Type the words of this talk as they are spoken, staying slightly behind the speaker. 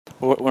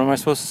What am I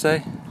supposed to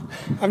say?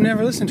 I've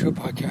never listened to a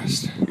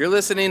podcast. You're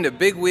listening to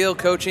Big Wheel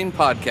Coaching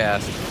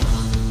Podcast.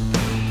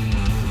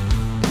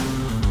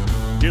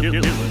 You're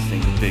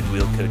listening to Big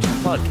Wheel Coaching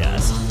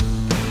Podcast.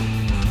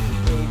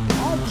 A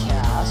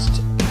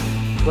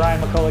podcast. Brian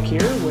McCulloch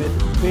here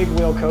with Big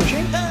Wheel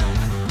Coaching.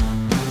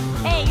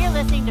 Hey, you're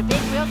listening to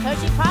Big Wheel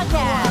Coaching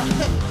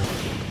Podcast.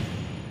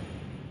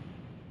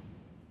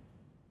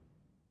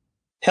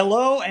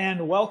 Hello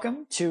and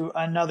welcome to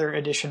another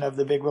edition of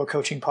the Big Wheel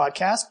Coaching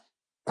Podcast.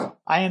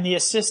 I am the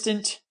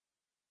assistant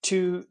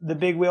to the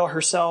Big Wheel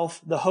herself,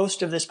 the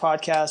host of this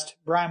podcast,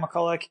 Brian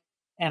McCulloch,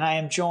 and I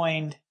am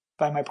joined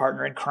by my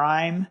partner in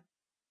crime,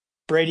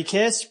 Brady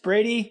Kiss.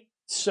 Brady,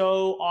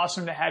 so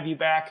awesome to have you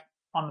back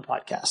on the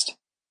podcast.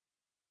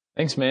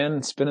 Thanks, man.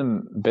 It's been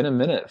a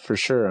minute for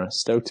sure.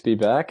 Stoked to be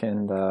back,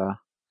 and got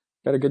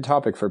a good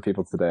topic for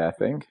people today, I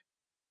think.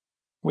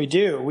 We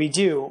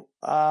do.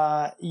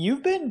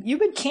 You've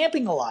been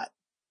camping a lot.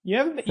 You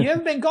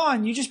haven't been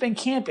gone. You've just been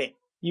camping.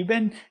 You've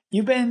been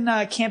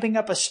camping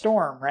up a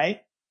storm,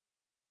 right?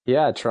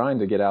 Yeah, trying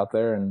to get out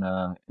there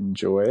and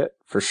enjoy it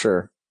for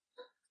sure.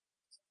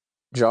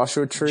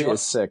 Joshua Tree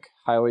is sick.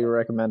 Highly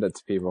recommend it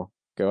to people.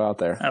 Go out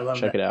there.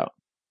 Check it out.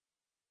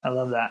 I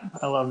love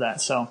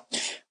that. So,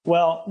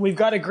 well, we've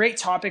got a great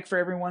topic for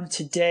everyone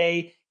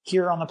today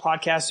here on the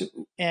podcast.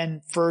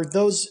 And for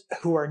those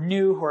who are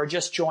new, who are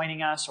just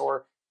joining us,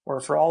 or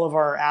for all of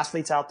our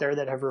athletes out there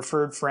that have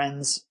referred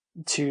friends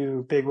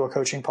to Big Wheel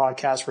Coaching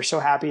Podcast, we're so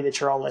happy that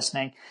you're all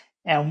listening.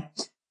 And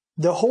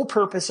the whole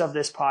purpose of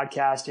this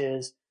podcast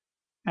is,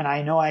 and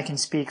I know I can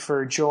speak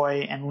for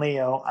Joy and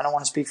Leo, I don't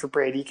want to speak for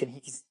Brady,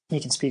 he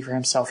can speak for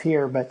himself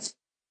here, but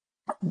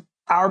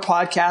our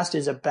podcast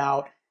is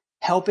about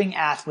helping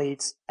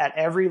athletes at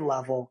every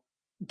level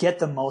get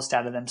the most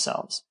out of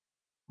themselves.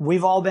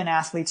 We've all been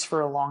athletes for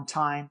a long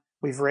time.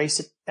 We've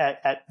raced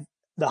at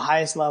the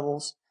highest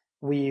levels.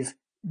 We've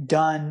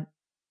done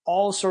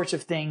all sorts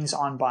of things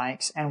on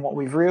bikes. And what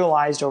we've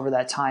realized over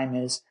that time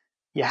is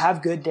you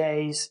have good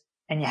days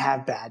and you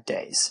have bad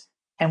days.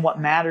 And what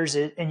matters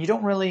is, and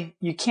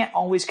you can't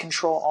always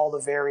control all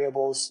the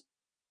variables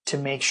to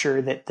make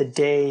sure that the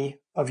day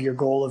of your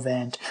goal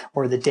event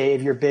or the day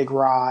of your big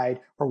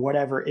ride or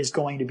whatever is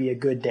going to be a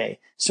good day.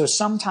 So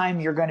sometime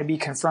you're going to be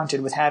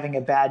confronted with having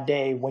a bad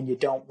day when you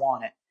don't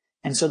want it.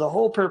 And so the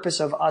whole purpose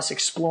of us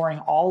exploring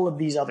all of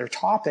these other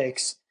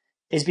topics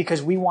is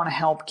because we want to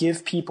help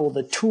give people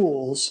the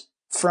tools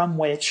from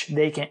which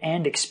they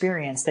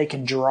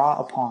can draw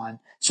upon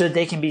so that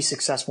they can be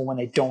successful when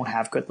they don't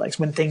have good legs,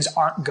 when things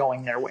aren't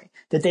going their way,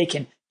 that they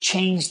can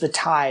change the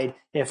tide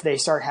if they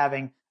start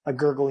having a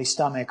gurgly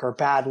stomach or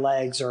bad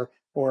legs or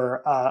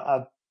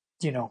a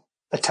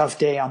tough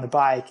day on the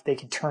bike. They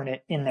can turn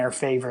it in their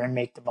favor and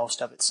make the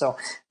most of it. So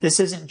this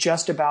isn't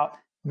just about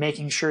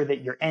making sure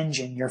that your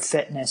engine, your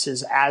fitness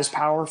is as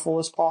powerful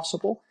as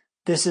possible.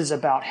 This is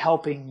about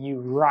helping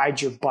you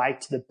ride your bike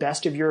to the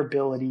best of your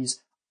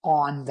abilities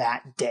on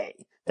that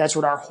day. That's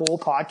what our whole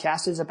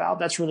podcast is about.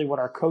 That's really what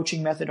our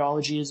coaching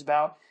methodology is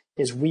about,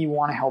 is we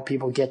want to help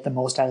people get the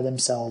most out of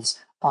themselves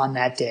on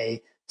that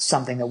day.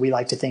 Something that we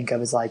like to think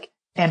of as like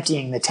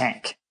emptying the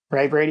tank.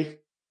 Right, Brady?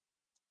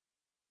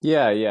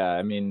 Yeah.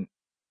 I mean,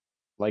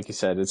 like you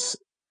said,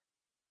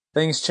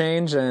 things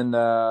change and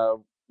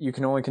you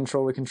can only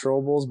control the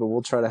controllables, but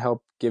we'll try to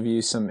help give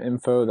you some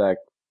info that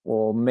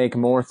will make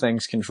more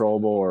things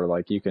controllable, or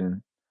like you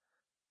can,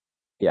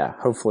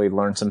 hopefully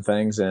learn some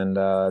things and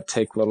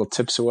take little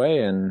tips away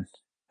and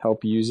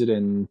help use it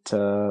in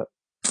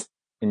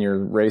your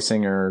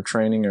racing or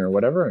training or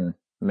whatever and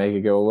make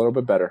it go a little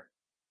bit better.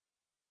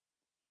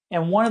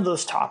 And one of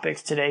those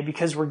topics today,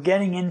 because we're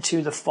getting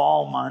into the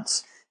fall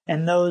months,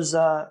 and those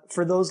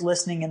for those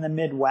listening in the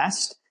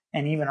Midwest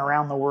and even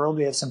around the world,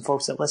 we have some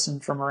folks that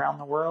listen from around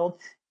the world,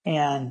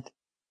 and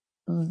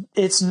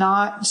it's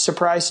not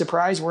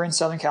surprise, we're in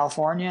Southern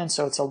California. And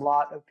so it's a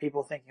lot of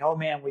people thinking, oh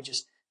man,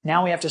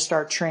 now we have to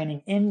start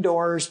training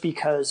indoors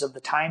because of the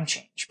time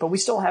change, but we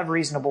still have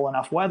reasonable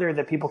enough weather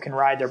that people can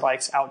ride their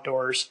bikes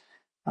outdoors,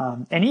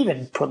 and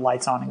even put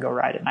lights on and go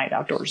ride at night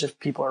outdoors if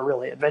people are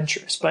really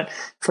adventurous. But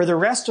for the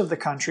rest of the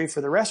country, for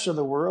the rest of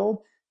the world,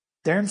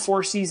 they're in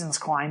four seasons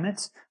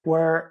climates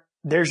where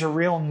there's a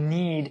real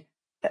need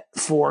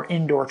for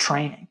indoor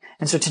training.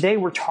 And so today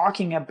we're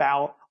talking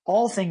about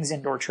all things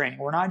indoor training.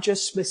 We're not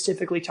just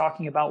specifically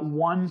talking about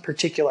one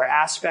particular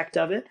aspect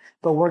of it,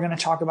 but we're going to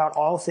talk about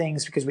all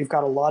things because we've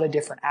got a lot of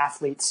different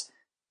athletes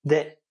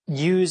that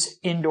use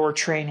indoor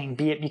training,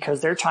 be it because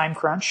they're time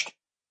crunched,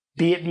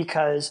 be it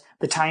because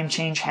the time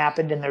change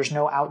happened and there's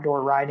no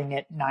outdoor riding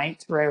at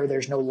night, right, or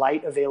there's no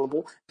light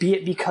available, be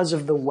it because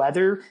of the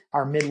weather.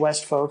 Our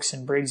Midwest folks,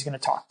 and Brady's going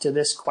to talk to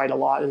this quite a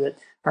lot, that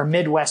our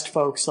Midwest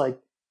folks, like,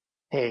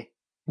 hey,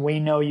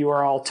 we know you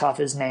are all tough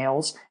as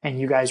nails and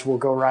you guys will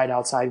go ride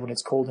outside when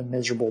it's cold and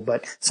miserable,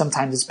 but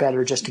sometimes it's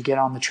better just to get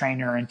on the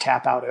trainer and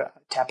tap out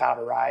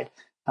a ride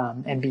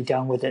and be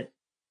done with it.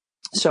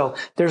 So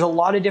there's a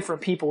lot of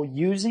different people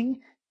using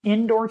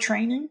indoor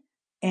training,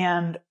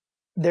 and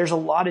there's a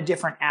lot of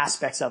different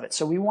aspects of it.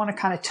 So we want to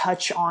kind of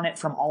touch on it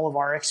from all of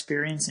our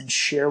experience and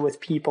share with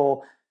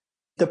people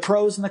the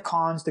pros and the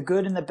cons, the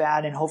good and the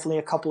bad, and hopefully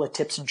a couple of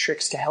tips and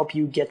tricks to help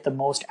you get the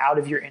most out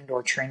of your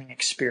indoor training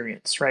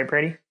experience. Right,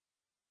 Brady?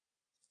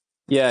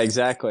 Yeah,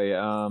 exactly.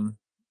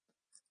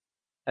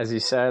 As you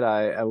said,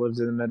 I lived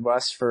in the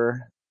Midwest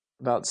for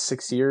about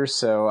 6 years,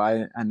 so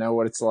I know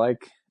what it's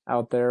like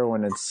out there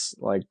when it's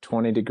like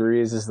 20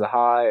 degrees is the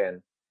high,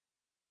 and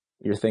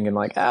you're thinking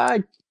like,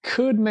 I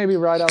could maybe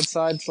ride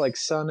outside. It's like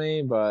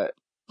sunny, but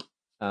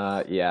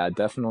yeah,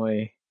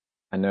 definitely.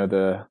 I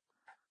know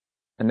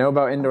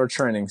about indoor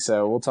training,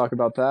 so we'll talk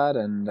about that.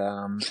 And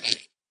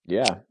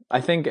yeah,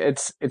 I think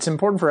it's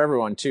important for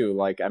everyone too.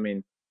 Like, I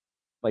mean,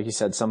 like you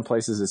said, some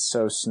places it's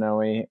so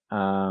snowy,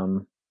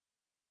 and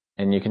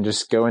you can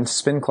just go into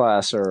spin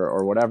class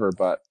or whatever,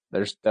 but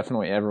there's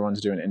definitely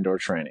everyone's doing indoor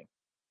training.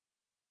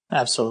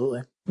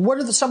 Absolutely. What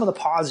are some of the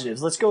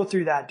positives? Let's go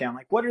through that down.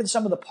 Like, what are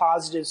some of the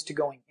positives to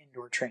going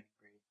indoor training?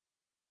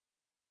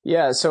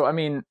 Yeah, so I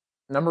mean,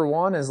 number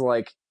one is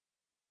like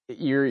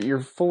you're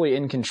fully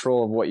in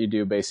control of what you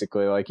do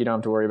basically. Like you don't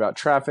have to worry about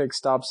traffic,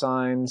 stop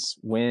signs,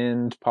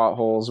 wind,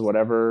 potholes,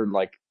 whatever,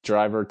 like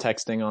driver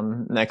texting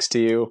on next to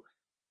you.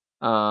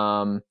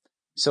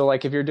 So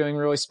like if you're doing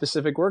really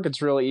specific work,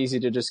 it's really easy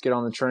to just get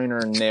on the trainer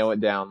and nail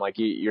it down. Like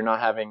you're not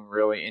having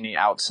really any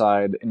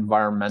outside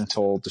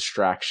environmental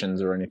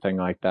distractions or anything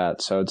like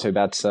that. So I'd say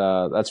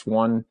that's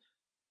one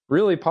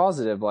really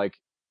positive. Like,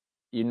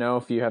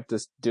 if you have to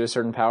do a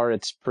certain power,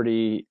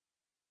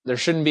 there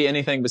shouldn't be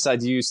anything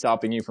besides you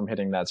stopping you from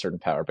hitting that certain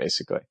power,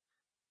 basically.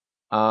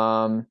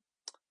 I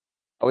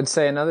would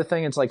say another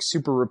thing, it's like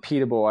super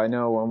repeatable. I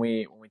know when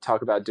we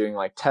talk about doing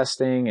like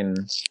testing and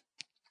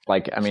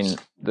like, I mean,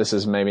 this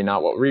is maybe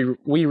not what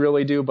we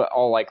really do, but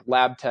all like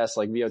lab tests,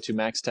 like VO2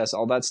 max tests,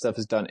 all that stuff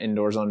is done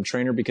indoors on a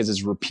trainer because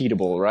it's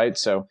repeatable, right?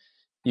 So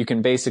you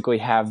can basically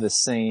have the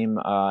same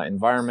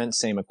environment,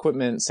 same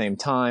equipment, same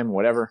time,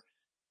 whatever.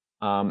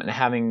 And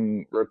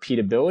having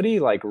repeatability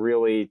like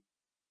really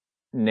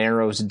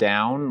narrows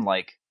down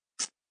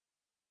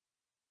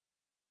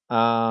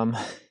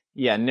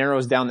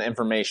narrows down the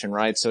information,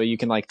 right? So you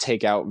can like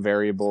take out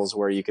variables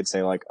where you could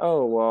say like,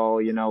 oh,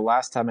 well,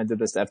 last time I did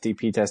this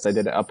FTP test, I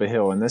did it up a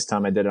hill, and this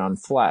time I did it on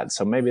flat.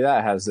 So maybe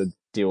that has to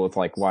deal with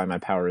like why my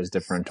power is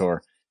different,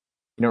 or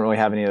you don't really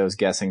have any of those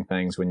guessing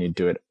things when you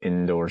do it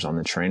indoors on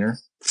the trainer.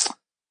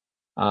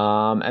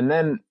 And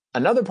then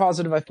another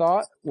positive I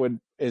thought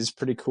is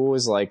pretty cool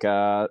is like,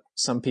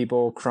 some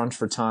people crunch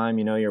for time,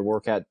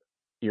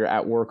 you're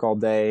at work all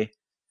day,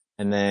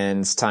 and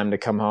then it's time to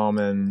come home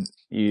and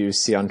you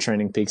see on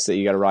Training Peaks that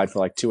you got to ride for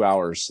like 2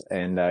 hours,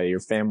 and your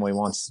family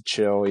wants to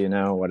chill,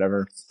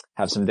 whatever,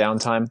 have some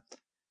downtime.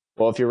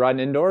 Well, if you're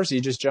riding indoors,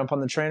 you just jump on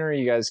the trainer,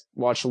 you guys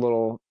watch a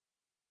little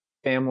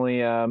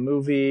family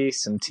movie,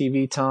 some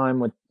TV time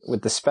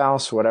with the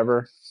spouse,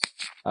 whatever.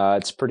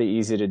 It's pretty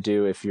easy to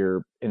do if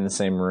you're in the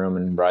same room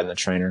and riding the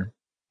trainer,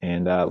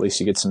 and at least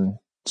you get some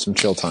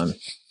chill time.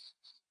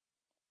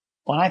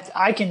 Well,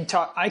 I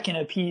can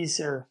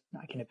appease.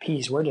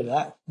 Where did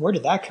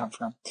that come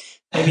from?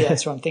 Maybe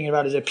that's what I'm thinking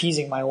about, is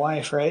appeasing my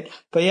wife, right?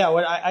 But yeah,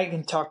 I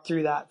can talk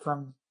through that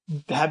from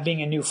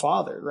being a new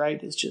father,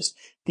 right? It's just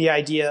the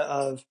idea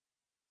of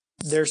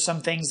there's some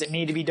things that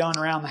need to be done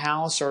around the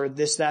house or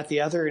this, that,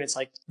 the other. And it's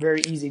like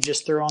very easy.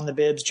 Just throw on the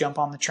bibs, jump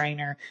on the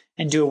trainer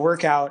and do a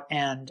workout.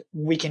 And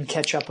we can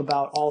catch up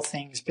about all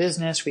things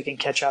business. We can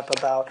catch up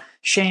about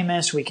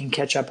Seamus. We can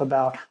catch up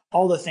about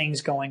all the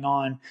things going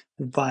on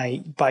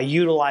by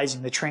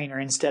utilizing the trainer,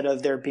 instead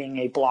of there being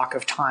a block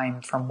of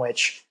time from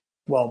which,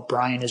 well,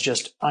 Brian is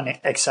just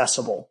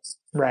inaccessible,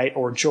 right?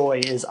 Or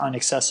Joy is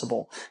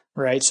inaccessible,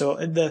 right? So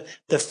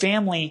the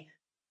family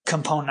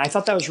component, I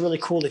thought that was really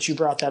cool that you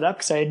brought that up,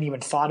 because I hadn't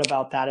even thought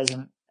about that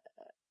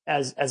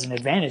as an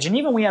advantage. And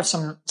even we have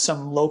some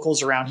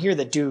locals around here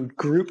that do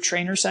group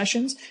trainer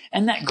sessions,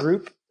 and that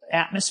group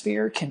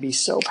atmosphere can be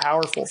so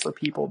powerful for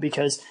people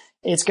because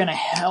it's going to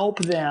help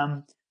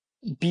them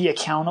be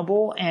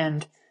accountable.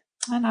 And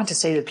not to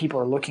say that people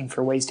are looking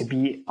for ways to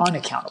be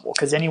unaccountable,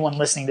 because anyone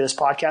listening to this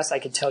podcast, I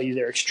can tell you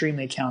they're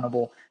extremely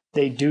accountable.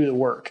 They do the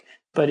work,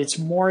 but it's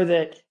more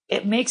that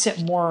it makes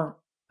it more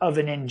of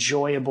an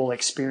enjoyable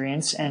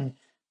experience. And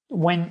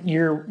when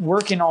you're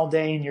working all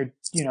day and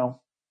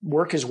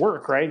work is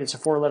work, right? It's a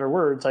 4-letter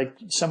word. Like,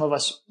 some of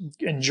us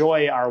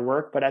enjoy our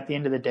work, but at the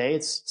end of the day,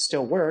 it's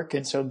still work.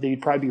 And so they'd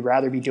probably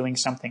rather be doing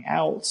something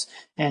else.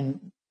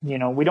 And,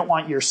 we don't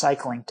want your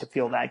cycling to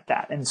feel like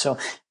that. And so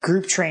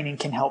group training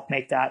can help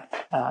make that,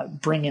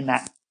 bring in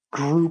that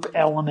group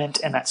element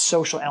and that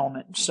social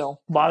element. So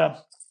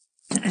a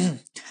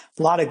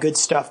lot of good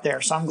stuff there.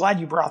 So I'm glad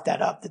you brought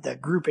that up, that the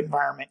group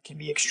environment can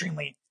be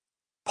extremely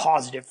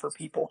positive for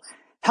people.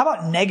 How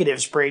about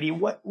negatives, Brady?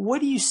 What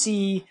do you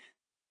see?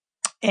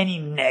 Any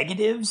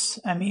negatives?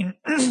 I mean,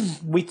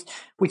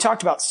 we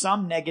talked about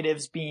some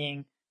negatives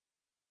being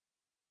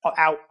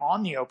out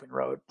on the open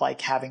road, like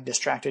having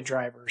distracted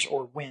drivers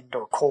or wind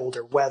or cold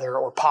or weather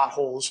or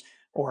potholes.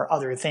 or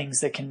other things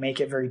that can make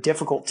it very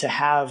difficult to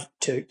have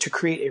to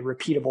create a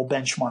repeatable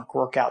benchmark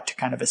workout to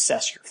kind of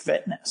assess your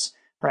fitness,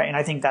 right? And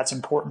I think that's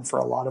important for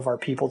a lot of our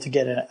people to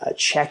get a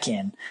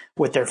check-in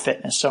with their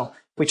fitness. So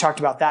we talked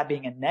about that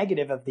being a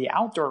negative of the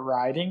outdoor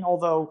riding,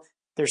 although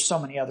there's so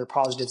many other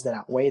positives that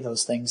outweigh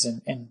those things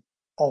in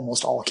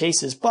almost all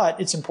cases, but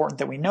it's important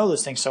that we know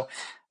those things. So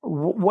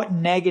what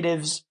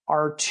negatives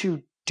are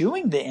to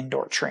doing the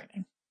indoor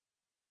training?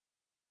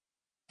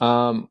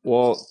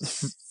 Well,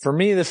 for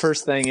me, the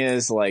first thing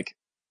is like,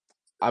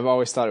 I've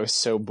always thought it was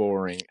so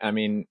boring. I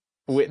mean,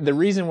 the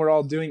reason we're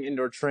all doing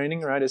indoor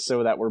training, right, is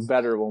so that we're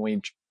better when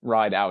we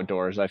ride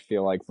outdoors, I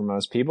feel like, for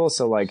most people.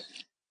 So like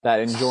that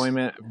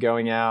enjoyment of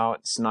going out,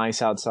 it's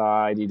nice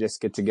outside, you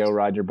just get to go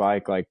ride your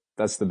bike, like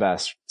that's the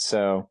best.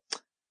 So,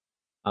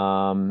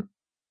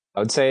 I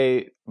would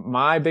say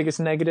my biggest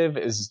negative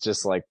is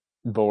just like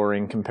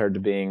boring compared to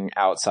being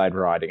outside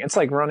riding. It's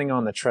like running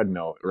on the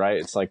treadmill, right?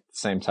 It's like the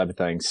same type of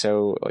thing.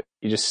 So like,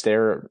 you just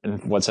stare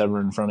at what's ever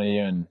in front of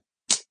you, and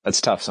that's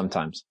tough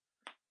sometimes.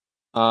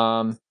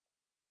 I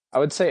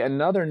would say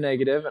another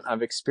negative, and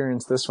I've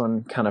experienced this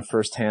one kind of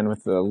firsthand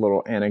with a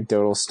little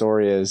anecdotal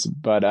story, is,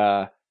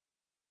 but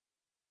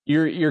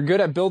you're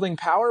good at building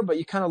power, but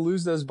you kind of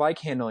lose those bike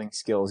handling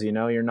skills. You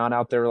know, you're not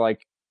out there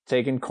like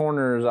taking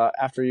corners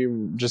after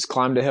you just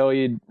climbed a hill,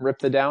 you rip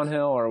the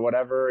downhill or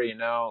whatever, you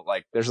know,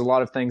 like there's a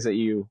lot of things that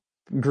you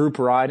group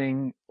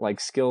riding, like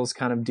skills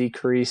kind of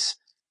decrease.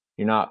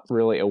 You're not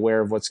really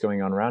aware of what's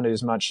going on around you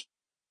as much.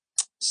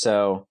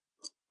 So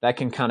that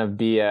can kind of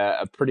be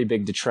a pretty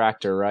big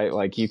detractor, right?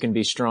 Like you can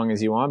be strong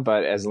as you want,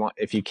 but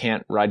if you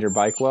can't ride your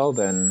bike well,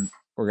 then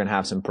we're going to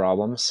have some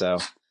problems. So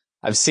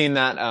I've seen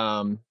that,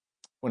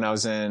 when I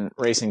was in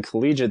racing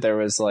collegiate, there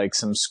was like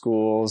some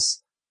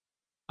schools,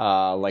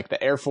 like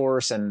the Air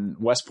Force and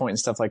West Point and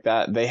stuff like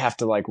that, they have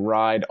to like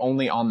ride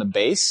only on the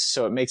base.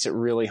 So it makes it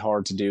really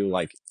hard to do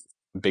like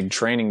big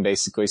training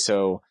basically.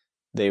 So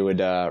they would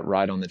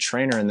ride on the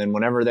trainer, and then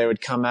whenever they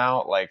would come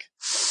out, like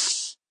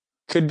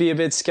could be a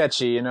bit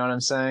sketchy, you know what I'm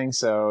saying?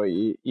 So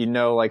you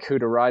know like who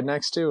to ride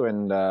next to,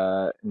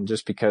 and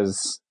just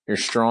because you're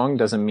strong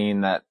doesn't mean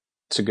that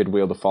it's a good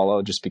wheel to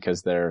follow just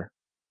because they're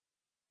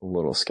a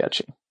little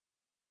sketchy.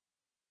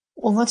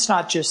 Well, let's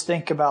not just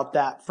think about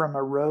that from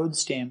a road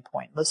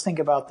standpoint. Let's think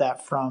about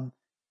that from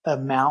a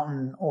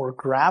mountain or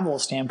gravel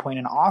standpoint,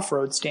 an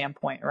off-road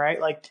standpoint, right?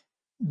 Like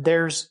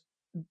there's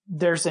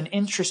an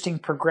interesting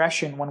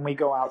progression when we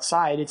go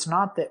outside. It's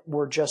not that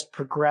we're just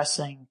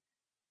progressing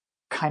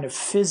kind of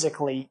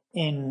physically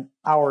in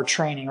our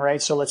training,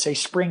 right? So let's say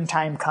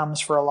springtime comes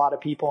for a lot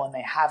of people and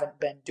they haven't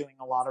been doing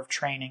a lot of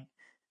training.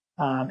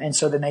 And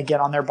so then they get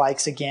on their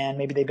bikes again.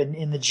 Maybe they've been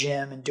in the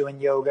gym and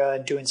doing yoga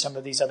and doing some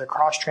of these other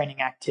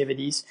cross-training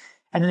activities.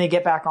 And then they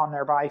get back on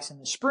their bikes in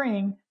the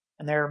spring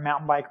and they're a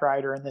mountain bike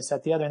rider and this,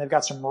 that, the other, and they've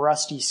got some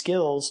rusty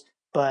skills,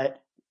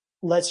 but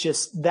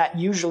that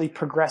usually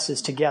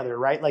progresses together,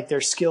 right? Like their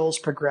skills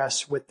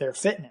progress with their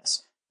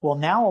fitness. Well,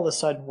 now all of a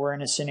sudden we're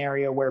in a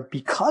scenario where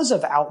because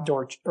of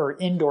outdoor or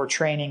indoor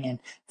training and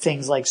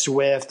things like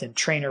Zwift and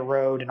Trainer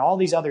Road and all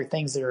these other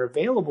things that are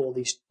available,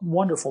 these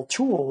wonderful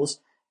tools,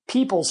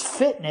 people's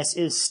fitness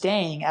is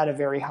staying at a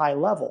very high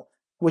level,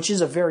 which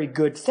is a very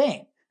good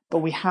thing. But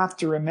we have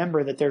to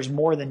remember that there's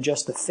more than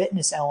just the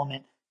fitness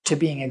element to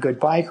being a good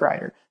bike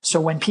rider. So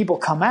when people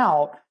come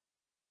out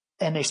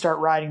and they start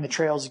riding the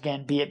trails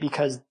again, be it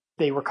because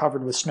they were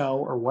covered with snow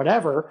or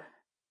whatever,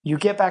 you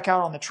get back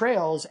out on the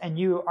trails and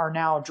you are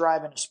now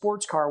driving a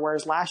sports car,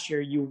 whereas last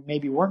year you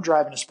maybe weren't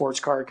driving a sports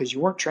car because you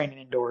weren't training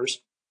indoors.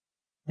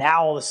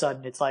 Now all of a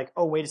sudden it's like,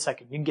 oh, wait a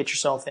second, you can get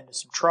yourself into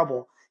some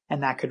trouble.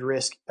 And that could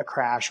risk a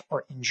crash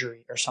or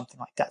injury or something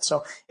like that.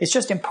 So it's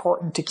just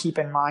important to keep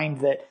in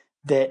mind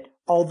that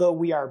although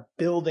we are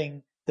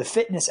building the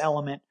fitness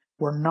element,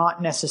 we're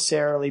not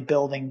necessarily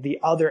building the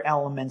other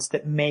elements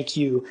that make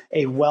you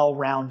a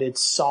well-rounded,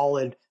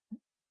 solid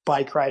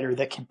bike rider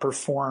that can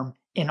perform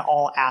in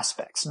all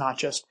aspects, not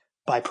just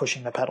by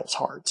pushing the pedals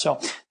hard. So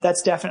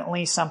that's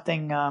definitely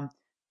something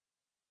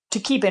to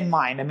keep in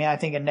mind. I mean, I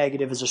think a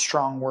negative is a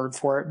strong word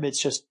for it, but it's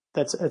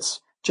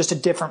just a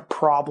different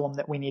problem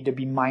that we need to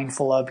be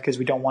mindful of because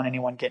we don't want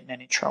anyone getting in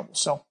any trouble.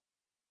 So,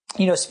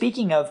 you know,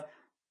 speaking of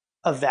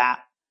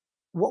that,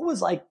 what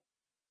was like,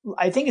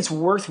 I think it's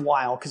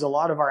worthwhile because a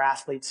lot of our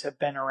athletes have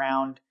been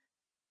around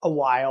a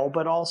while,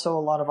 but also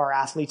a lot of our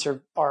athletes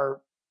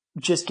are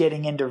just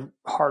getting into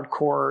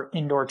hardcore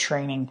indoor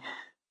training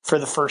for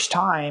the first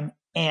time.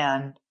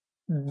 And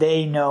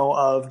they know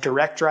of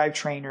direct drive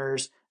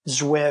trainers,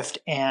 Zwift,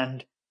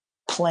 and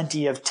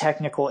plenty of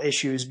technical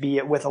issues, be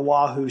it with a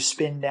Wahoo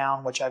spin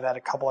down, which I've had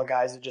a couple of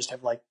guys that just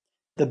have like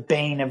the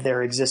bane of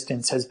their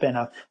existence has been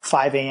a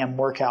 5 a.m.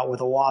 workout with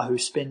a Wahoo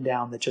spin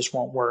down that just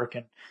won't work.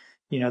 And,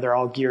 you know, they're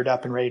all geared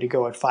up and ready to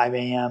go at 5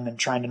 a.m. and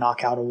trying to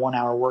knock out a 1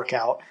 hour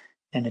workout.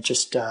 And it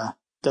just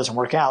doesn't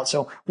work out.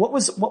 So what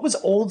was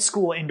old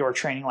school indoor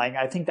training like?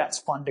 I think that's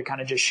fun to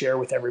kind of just share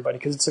with everybody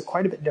because it's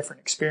quite a bit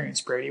different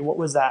experience, Brady. What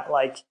was that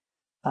like?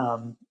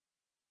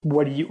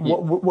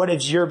 What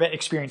has your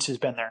experience has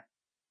been there?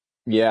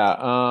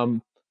 Yeah.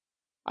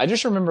 I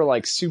just remember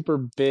like super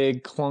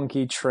big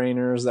clunky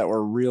trainers that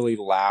were really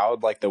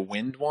loud, like the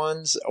wind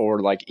ones, or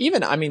like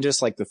even, I mean,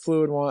 just like the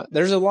fluid one.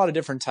 There's a lot of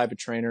different type of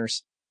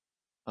trainers.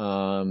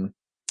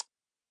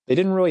 They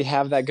didn't really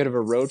have that good of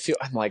a road feel.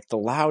 And like the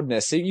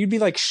loudness, you'd be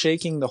like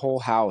shaking the whole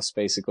house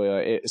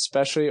basically,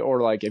 especially,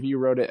 or like if you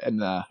rode it in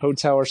the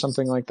hotel or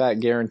something like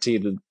that,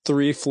 guaranteed the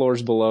 3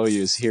 floors below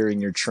you is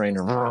hearing your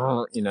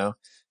trainer, you know,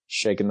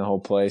 shaking the whole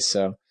place.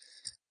 So,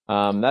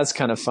 that's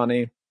kind of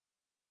funny.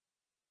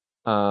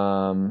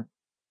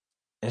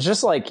 It's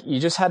just like, you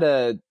just had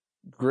to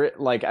grit,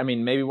 like, I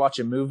mean, maybe watch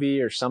a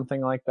movie or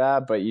something like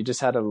that, but you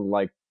just had to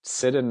like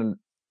sit in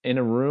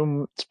a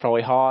room. It's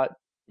probably hot.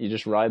 You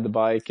just ride the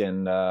bike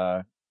and,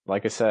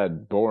 like I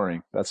said,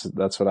 boring. That's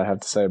what I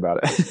have to say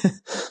about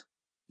it.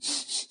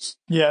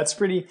 Yeah, it's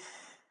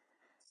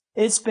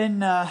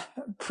been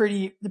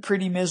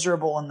pretty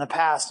miserable in the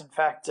past. In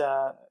fact,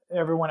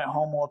 everyone at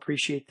home will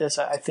appreciate this,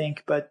 I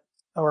think,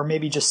 or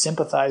maybe just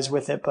sympathize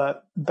with it.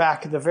 But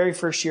back the very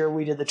first year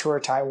we did the Tour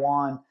of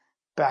Taiwan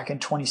back in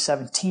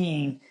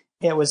 2017,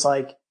 it was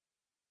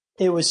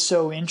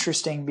so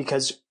interesting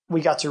because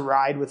we got to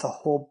ride with a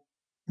whole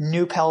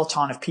new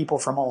peloton of people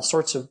from all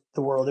sorts of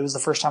the world. It was the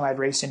first time I'd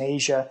raced in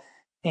Asia,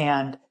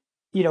 and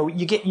you know,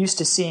 you get used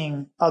to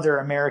seeing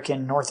other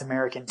North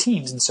American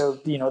teams. And so,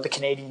 you know, the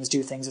Canadians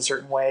do things a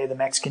certain way. The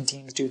Mexican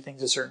teams do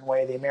things a certain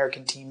way. The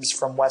American teams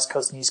from West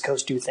Coast and East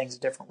Coast do things a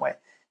different way.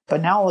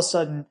 But now all of a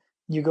sudden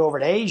you go over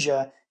to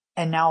Asia,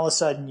 and now all of a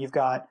sudden you've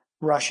got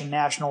Russian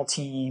national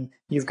team,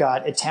 you've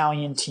got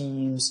Italian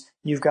teams,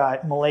 you've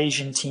got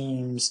Malaysian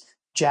teams,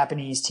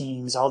 Japanese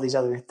teams, all these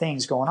other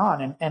things going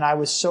on. And I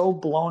was so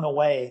blown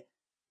away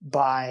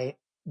by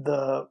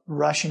the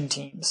Russian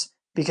teams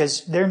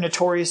because they're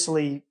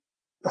notoriously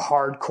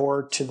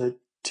hardcore to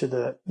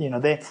the, you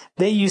know,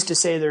 they used to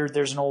say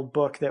there's an old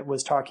book that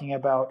was talking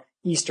about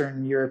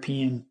Eastern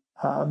European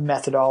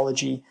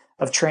methodology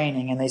of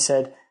training. And they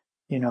said,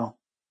 you know,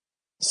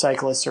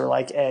 cyclists are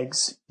like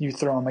eggs. You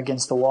throw them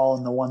against the wall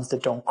and the ones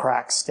that don't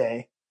crack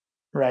stay.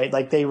 Right?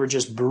 Like they were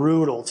just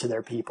brutal to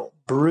their people.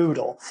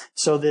 Brutal.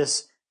 So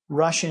this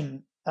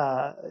Russian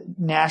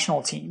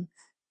national team,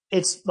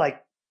 it's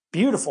like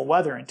beautiful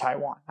weather in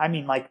Taiwan. I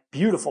mean, like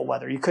beautiful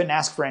weather. You couldn't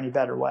ask for any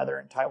better weather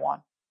in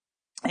Taiwan.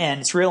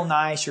 And it's real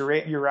nice.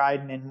 You're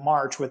riding in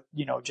March with,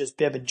 you know, just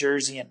bib and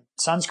jersey and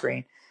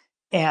sunscreen.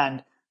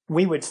 And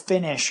we would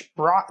finish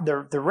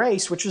the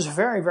race, which was a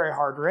very, very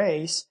hard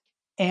race.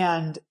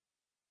 And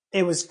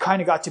it was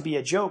kind of got to be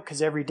a joke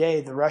because every day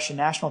the Russian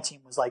national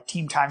team was like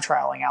team time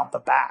trialing out the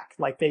back.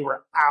 Like they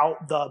were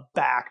out the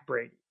back,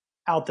 Brady,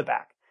 out the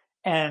back.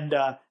 And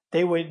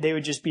they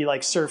would just be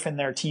like surfing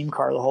their team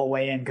car the whole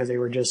way in because they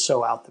were just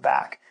so out the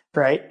back,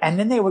 right? And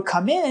then they would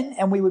come in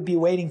and we would be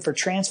waiting for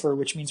transfer,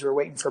 which means we're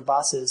waiting for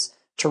buses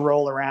to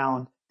roll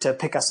around to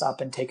pick us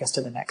up and take us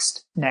to the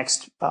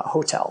next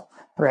hotel,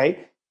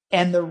 right?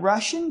 And the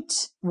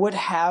Russians would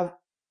have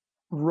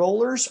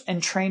rollers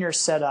and trainers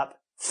set up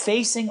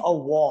facing a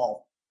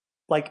wall.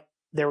 Like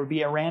there would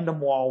be a random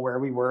wall where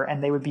we were,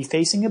 and they would be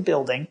facing a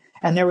building,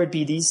 and there would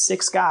be these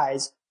 6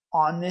 guys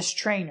on this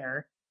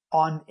trainer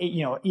on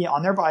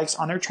their bikes,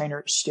 on their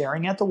trainer,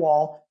 staring at the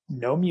wall,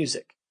 no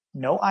music,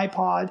 no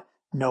iPod,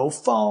 no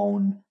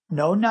phone,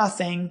 no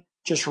nothing,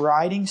 just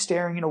riding,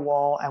 staring at a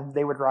wall. And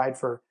they would ride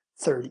for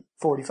 30,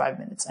 45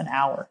 minutes, an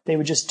hour. They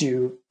would just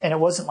do, and it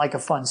wasn't like a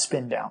fun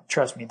spin down.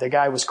 Trust me, the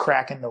guy was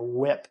cracking the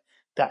whip.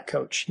 That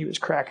coach, he was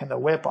cracking the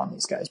whip on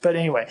these guys. But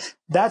anyway,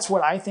 that's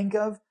what I think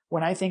of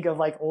when I think of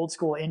like old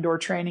school indoor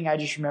training. I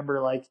just remember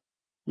like,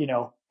 you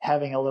know,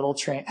 having an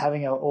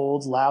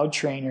old loud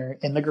trainer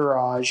in the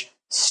garage,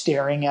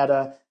 staring at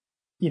a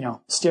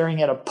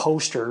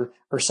poster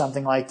or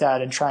something like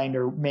that, and trying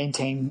to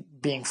maintain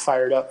being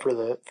fired up for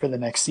the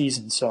next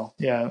season. So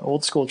yeah,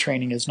 old school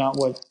training is not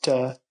what.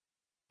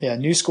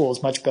 New school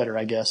is much better,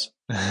 I guess.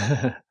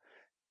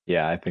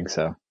 Yeah, I think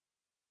so.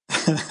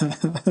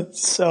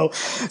 So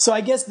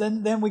I guess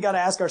then we got to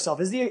ask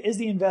ourselves, is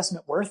the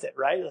investment worth it,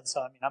 right? And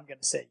so I mean, I'm going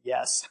to say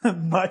yes,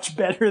 much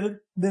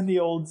better than the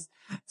old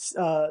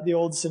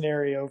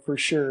scenario for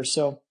sure.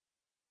 So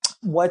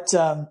what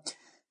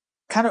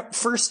kind of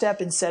first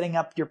step in setting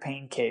up your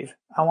pain cave?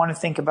 I want to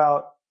think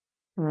about.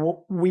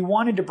 We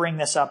wanted to bring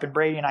this up, and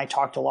Brady and I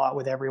talked a lot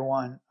with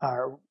everyone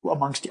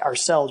amongst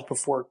ourselves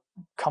before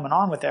coming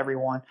on with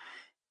everyone,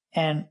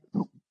 and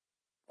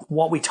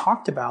what we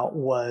talked about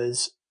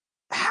was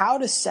how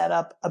to set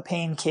up a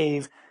pain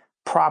cave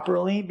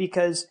properly,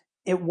 because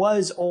it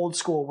was old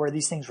school where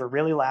these things were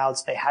really loud.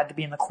 So they had to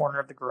be in the corner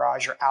of the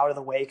garage or out of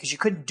the way because you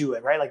couldn't do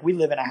it, right? Like we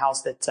live in a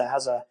house that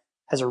has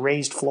a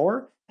raised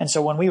floor. And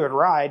so when we would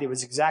ride, it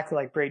was exactly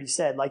like Brady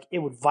said, like it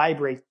would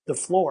vibrate the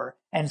floor.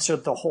 And so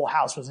the whole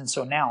house was in.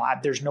 So now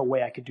there's no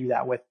way I could do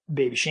that with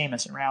baby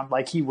Seamus around.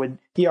 Like he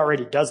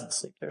already doesn't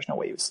sleep. There's no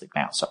way he would sleep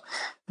now. So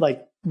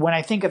like when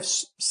I think of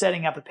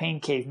setting up a pain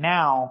cave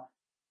now,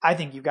 I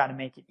think you've got to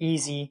make it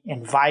easy,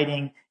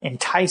 inviting,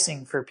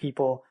 enticing for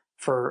people,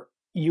 for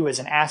you as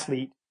an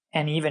athlete,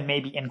 and even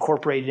maybe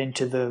incorporate it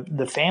into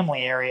the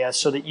family area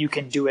so that you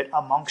can do it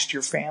amongst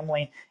your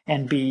family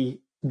and be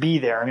be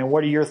there. I mean,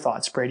 what are your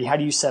thoughts, Brady? How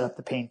do you set up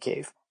the pain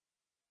cave?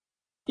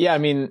 Yeah, I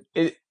mean,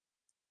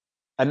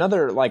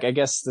 another, like, I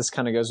guess this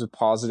kind of goes with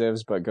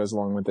positives, but goes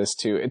along with this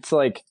too. It's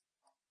like,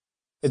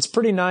 it's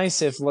pretty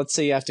nice if, let's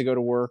say you have to go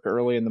to work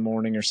early in the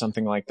morning or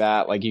something like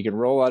that. Like, you can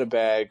roll out of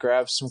bed,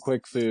 grab some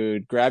quick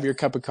food, grab your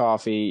cup of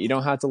coffee. You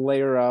don't have to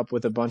layer up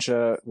with a bunch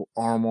of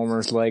arm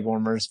warmers, leg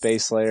warmers,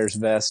 base layers,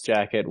 vest,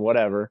 jacket,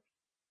 whatever.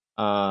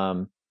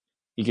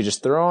 You could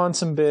just throw on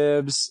some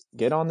bibs,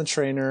 get on the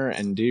trainer,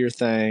 and do your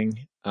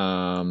thing.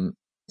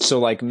 So,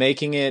 like,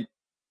 making it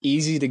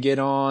easy to get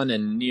on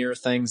and near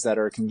things that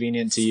are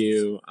convenient to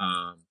you.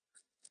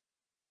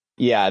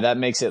 Yeah, that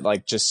makes it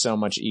like just so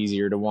much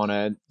easier to want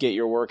to get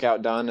your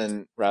workout done,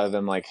 and rather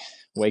than like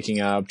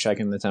waking up,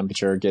 checking the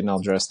temperature, getting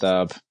all dressed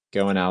up,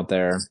 going out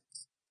there,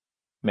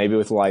 maybe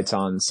with lights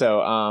on.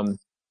 So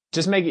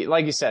just make it,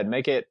 like you said,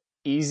 make it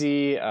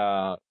easy,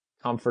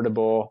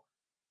 comfortable,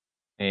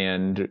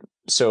 and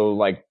so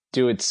like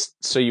do it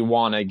so you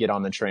want to get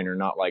on the trainer,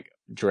 not like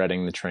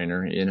dreading the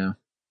trainer, you know?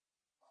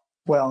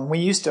 Well, we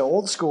used to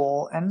old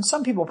school, and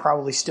some people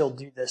probably still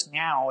do this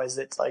now, is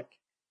it's like,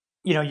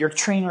 you know, your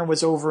trainer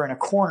was over in a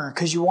corner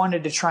because you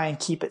wanted to try and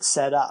keep it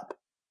set up,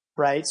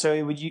 right? So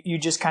you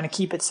just kind of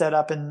keep it set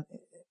up, and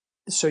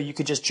so you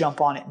could just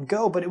jump on it and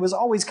go. But it was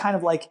always kind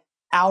of like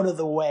out of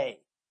the way,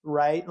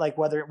 right? Like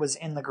whether it was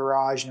in the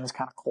garage and it was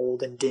kind of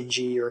cold and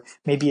dingy, or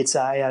maybe it's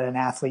I had an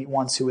athlete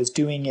once who was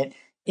doing it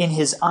in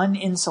his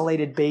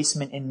uninsulated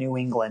basement in New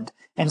England,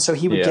 and so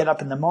he would get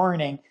up in the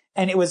morning,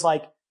 and it was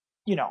like,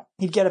 you know,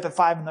 he'd get up at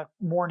 5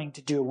 a.m.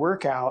 to do a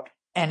workout,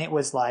 and it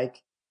was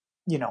like,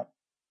 you know,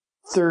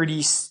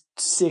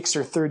 36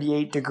 or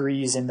 38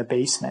 degrees in the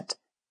basement.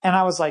 And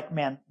I was like,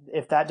 man,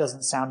 if that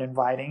doesn't sound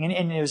inviting.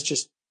 And it was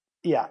just,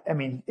 yeah, I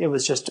mean, it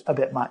was just a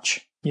bit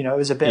much, you know, it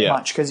was a bit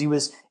much because it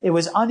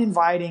was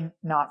uninviting,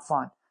 not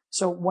fun.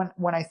 So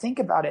when I think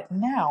about it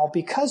now,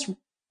 because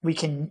we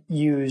can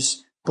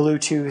use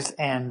Bluetooth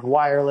and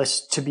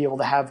wireless to be able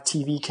to have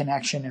TV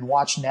connection and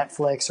watch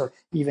Netflix or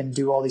even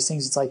do all these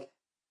things, it's like,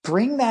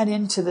 bring that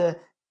into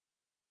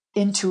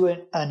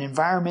an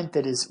environment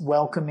that is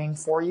welcoming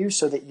for you,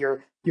 so that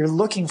you're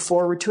looking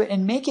forward to it,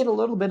 and make it a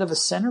little bit of a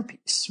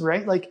centerpiece,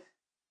 right? Like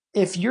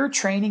if you're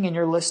training and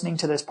you're listening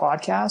to this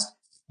podcast,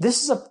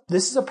 this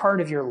is a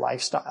part of your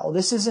lifestyle.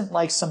 This isn't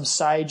like some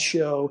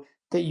sideshow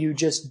that you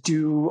just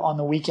do on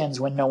the weekends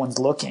when no one's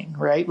looking,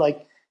 right?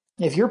 Like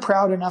if you're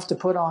proud enough to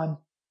put on,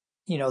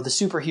 you know, the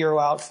superhero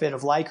outfit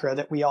of Lycra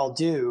that we all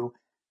do,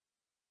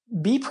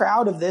 be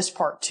proud of this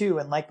part too.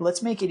 And like,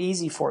 let's make it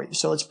easy for you.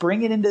 So let's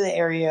bring it into the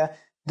area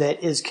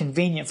that is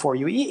convenient for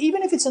you.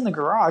 Even if it's in the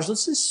garage,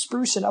 let's just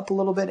spruce it up a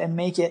little bit and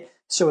make it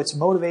so it's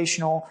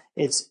motivational,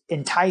 it's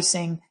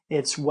enticing,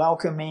 it's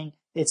welcoming,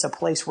 it's a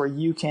place where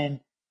you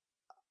can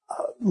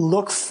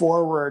look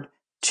forward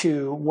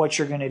to what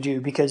you're going to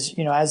do. Because,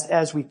 you know,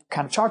 as we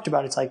kind of talked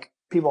about, it's like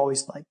people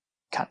always like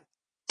kind of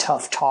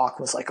tough talk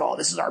was like, oh,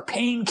 this is our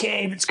pain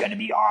cave. It's going to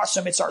be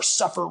awesome. It's our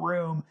suffer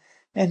room.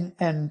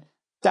 And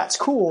that's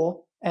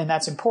cool. And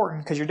that's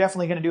important because you're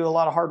definitely going to do a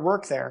lot of hard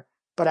work there.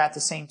 But at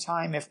the same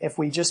time, if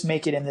we just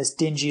make it in this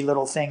dingy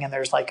little thing and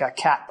there's like a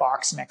cat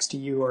box next to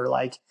you, or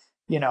like,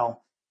 you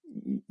know,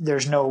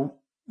 there's no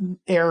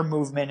air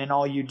movement and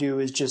all you do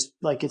is just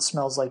like, it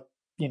smells like,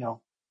 you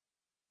know,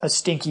 a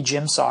stinky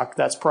gym sock,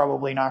 that's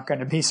probably not going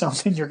to be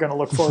something you're going to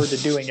look forward to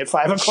doing at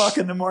 5 o'clock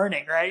in the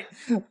morning, right?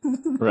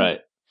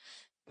 Right.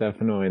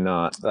 Definitely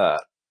not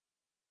that.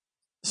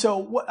 So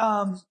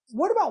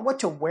what about what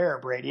to wear,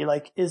 Brady?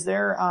 Like, is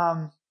there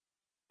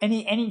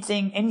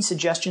any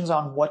suggestions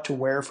on what to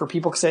wear for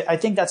people? Because I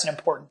think that's an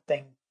important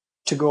thing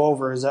to go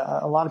over. Is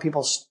a lot of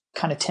people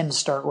kind of tend to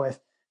start with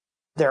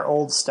their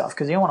old stuff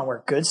because you don't want to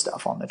wear good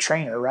stuff on the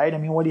trainer, right? I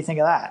mean, what do you think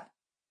of that?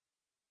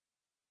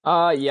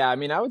 Yeah, I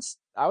mean, I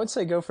would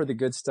say go for the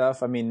good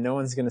stuff. I mean, no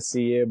one's gonna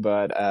see you,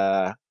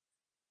 but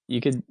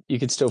you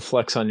could still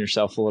flex on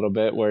yourself a little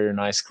bit, wear your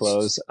nice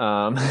clothes.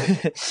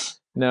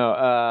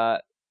 No,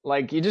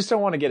 like you just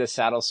don't want to get a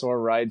saddle sore,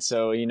 right?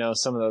 So, you know,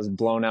 some of those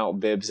blown out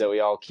bibs that we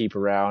all keep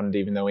around,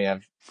 even though we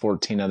have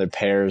 14 other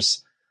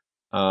pairs,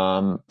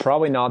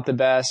 probably not the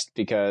best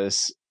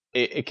because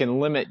it can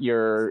limit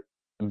your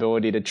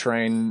ability to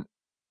train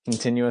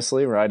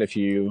continuously, right? If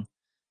you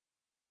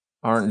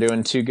aren't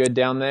doing too good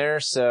down there.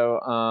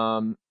 So,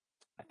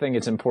 I think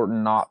it's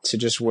important not to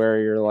just wear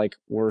your like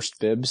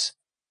worst bibs.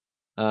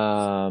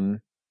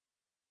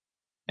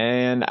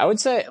 And I would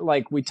say,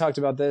 like we talked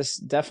about this,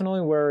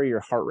 definitely wear your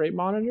heart rate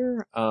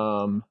monitor.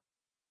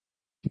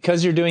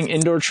 Because you're doing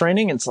indoor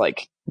training, it's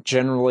like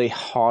generally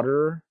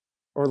hotter,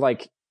 or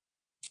like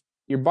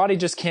your body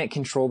just can't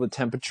control the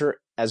temperature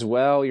as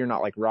well. You're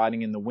not like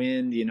riding in the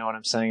wind. You know what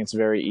I'm saying? It's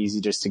very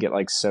easy just to get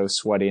like so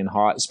sweaty and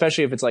hot,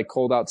 especially if it's like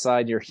cold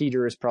outside. Your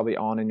heater is probably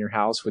on in your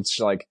house, which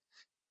like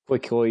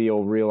quickly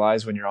you'll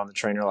realize when you're on the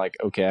trainer, like,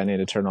 okay, I need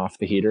to turn off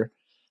the heater.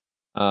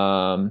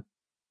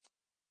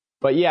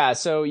 But yeah,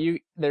 so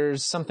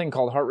there's something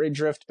called heart rate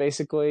drift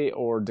basically,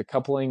 or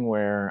decoupling,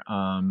 where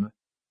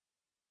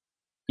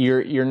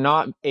you're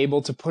not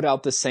able to put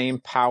out the same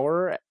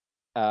power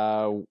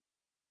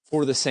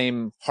for the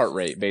same heart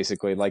rate,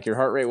 basically. Like your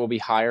heart rate will be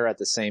higher at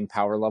the same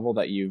power level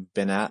that you've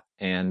been at.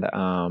 And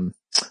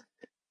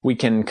we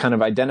can kind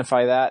of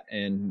identify that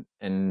and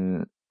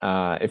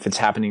if it's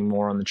happening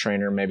more on the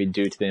trainer, maybe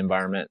due to the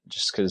environment,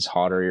 just because it's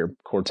hotter, your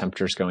core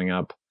temperature is going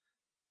up,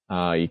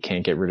 you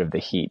can't get rid of the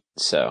heat.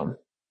 So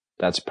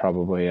that's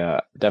probably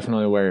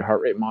definitely wear your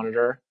heart rate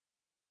monitor.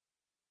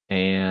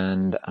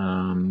 And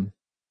I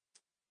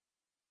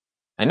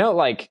know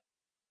like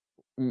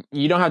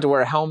you don't have to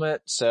wear a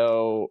helmet,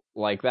 so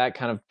like that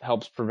kind of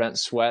helps prevent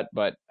sweat,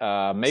 but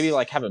maybe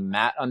like have a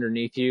mat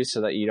underneath you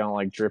so that you don't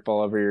like drip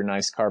all over your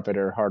nice carpet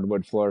or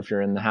hardwood floor if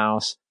you're in the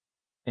house.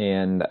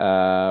 And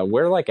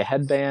wear like a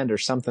headband or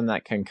something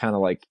that can kind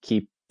of like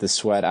keep the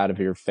sweat out of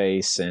your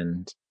face.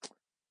 And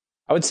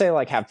I would say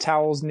like have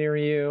towels near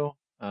you.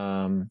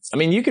 I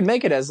mean, you can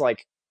make it as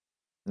like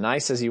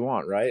nice as you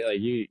want, right?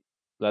 Like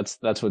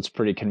that's what's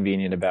pretty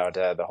convenient about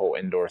the whole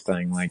indoor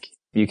thing. Like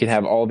you can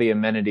have all the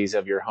amenities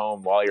of your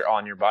home while you're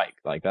on your bike.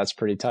 Like that's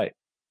pretty tight.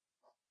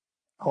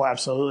 Oh,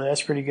 absolutely.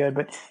 That's pretty good.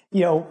 But,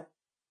 you know,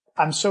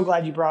 I'm so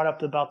glad you brought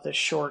up about the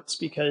shorts,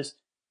 because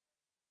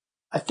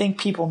I think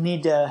people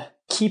need to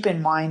keep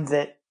in mind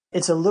that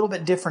it's a little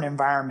bit different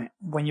environment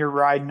when you're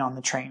riding on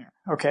the trainer.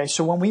 Okay.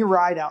 So when we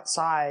ride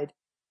outside,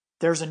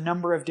 there's a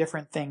number of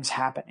different things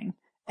happening.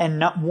 And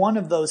not one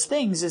of those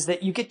things is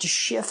that you get to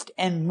shift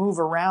and move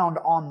around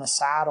on the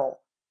saddle.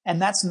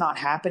 And that's not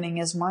happening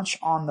as much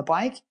on the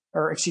bike,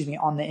 or excuse me,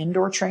 on the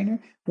indoor trainer.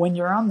 When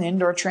you're on the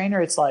indoor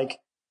trainer, it's like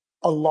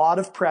a lot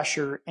of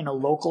pressure in a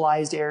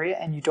localized area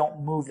and you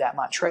don't move that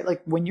much, right?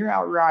 Like when you're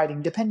out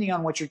riding, depending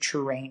on what your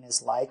terrain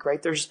is like,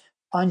 right? There's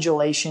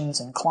undulations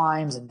and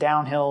climbs and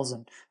downhills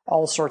and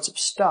all sorts of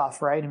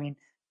stuff, right? I mean,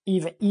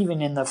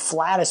 even in the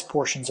flattest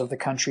portions of the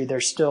country,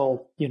 they're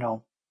still, you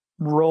know,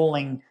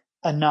 rolling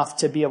enough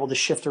to be able to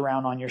shift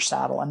around on your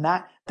saddle. And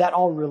that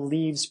all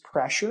relieves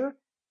pressure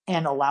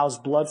and allows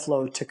blood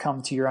flow to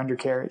come to your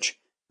undercarriage.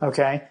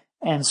 Okay.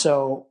 And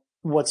so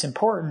what's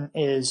important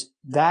is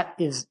that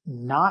is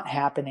not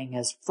happening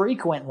as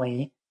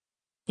frequently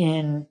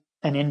in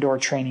an indoor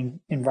training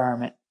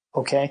environment.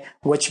 Okay.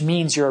 Which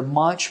means you're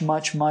much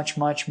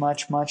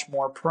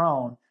more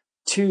prone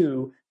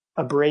to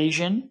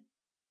abrasion,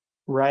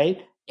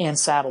 right? And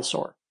saddle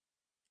sore.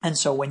 And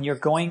so when you're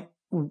going,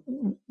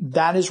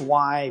 that is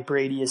why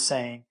Brady is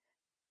saying,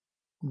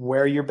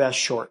 wear your best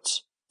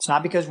shorts. It's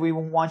not because we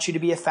want you to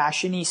be a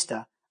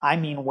fashionista. I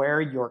mean,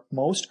 wear your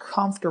most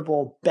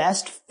comfortable,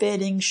 best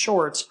fitting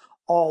shorts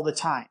all the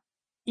time.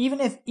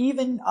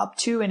 Even up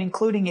to and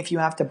including if you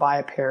have to buy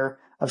a pair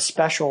of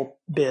special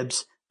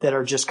bibs that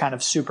are just kind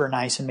of super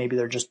nice and maybe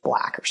they're just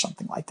black or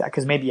something like that,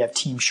 because maybe you have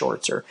team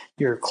shorts or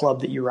your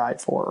club that you ride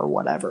for or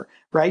whatever,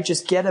 right?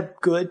 Just get a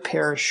good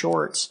pair of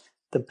shorts,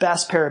 the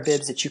best pair of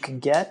bibs that you can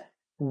get,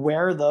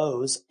 wear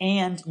those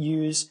and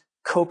use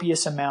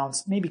copious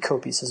amounts. Maybe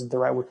copious isn't the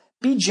right word.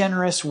 Be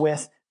generous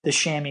with the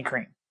chamois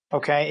cream.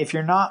 Okay. If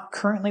you're not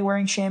currently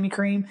wearing chamois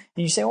cream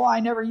and you say, well, I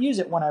never use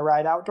it when I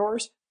ride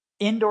outdoors,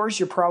 indoors,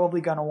 you're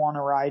probably going to want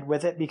to ride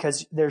with it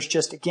because there's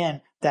just,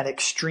 again, that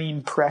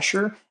extreme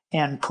pressure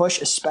and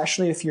push,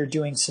 especially if you're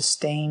doing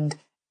sustained,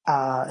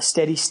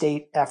 steady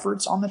state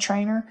efforts on the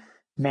trainer.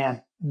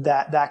 Man,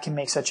 that can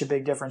make such a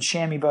big difference.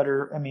 Chamois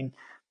butter. I mean,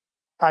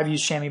 I've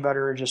used chamois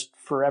butter just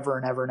forever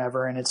and ever and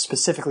ever. And it's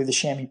specifically the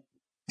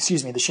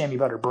chamois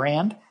butter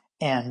brand.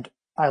 And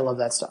I love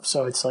that stuff.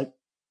 So it's like,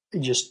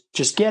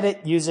 just get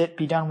it, use it,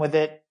 be done with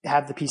it,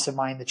 have the peace of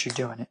mind that you're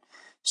doing it.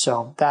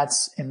 So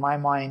that's, in my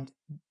mind,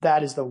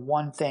 that is the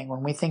one thing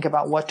when we think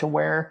about what to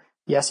wear.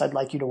 Yes, I'd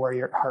like you to wear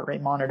your heart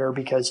rate monitor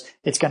because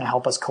it's going to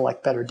help us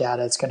collect better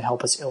data. It's going to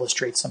help us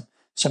illustrate some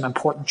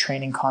important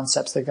training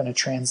concepts that are going to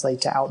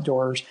translate to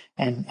outdoors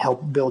and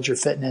help build your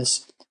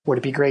fitness. Would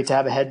it be great to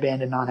have a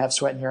headband and not have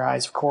sweat in your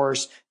eyes? Of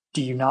course.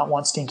 Do you not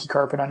want stinky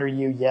carpet under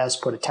you? Yes,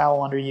 put a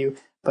towel under you.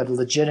 But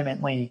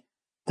legitimately,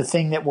 the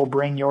thing that will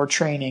bring your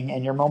training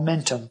and your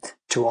momentum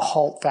to a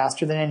halt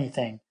faster than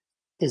anything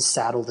is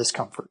saddle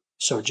discomfort.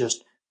 So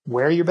just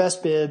wear your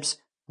best bibs,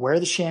 wear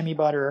the chamois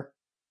butter,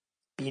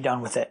 be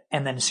done with it.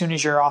 And then as soon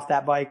as you're off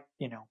that bike,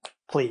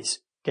 please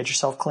get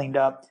yourself cleaned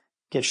up,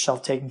 get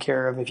yourself taken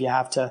care of. If you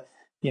have to,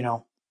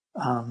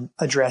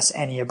 address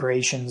any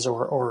abrasions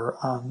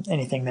or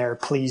anything there,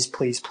 please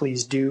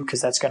do,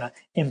 because that's going to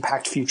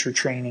impact future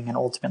training and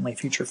ultimately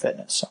future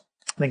fitness. So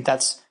I think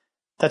that's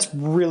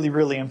really,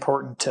 really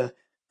important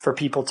for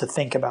people to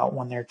think about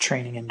when they're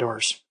training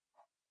indoors.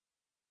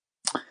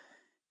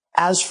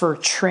 As for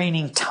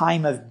training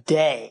time of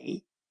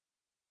day,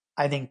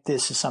 I think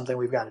this is something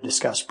we've got to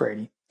discuss,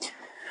 Brady.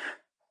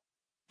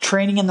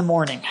 Training in the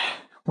morning.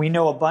 We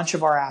know a bunch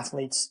of our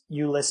athletes,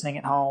 you listening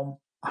at home,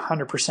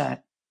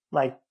 100%.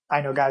 Like,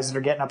 I know guys that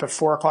are getting up at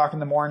 4 o'clock in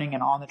the morning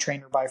and on the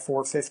trainer by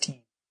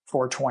 4:15,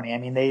 4:20. I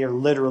mean, they are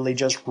literally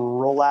just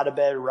roll out of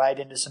bed, right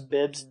into some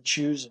bibs and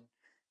shoes and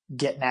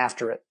getting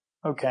after it.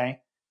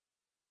 Okay.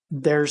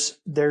 There's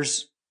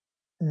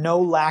no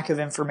lack of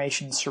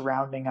information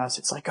surrounding us.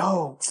 It's like,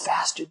 oh,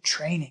 fasted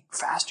training,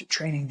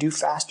 do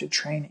fasted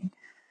training.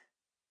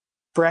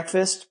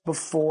 Breakfast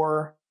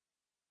before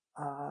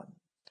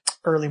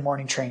early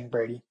morning training,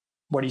 Brady?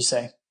 What do you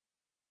say?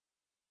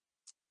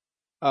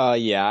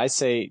 Yeah, I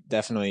say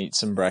definitely eat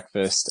some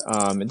breakfast.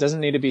 It doesn't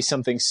need to be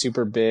something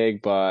super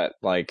big, but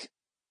like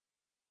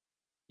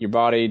your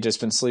body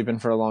just been sleeping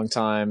for a long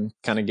time,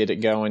 kind of get it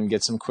going,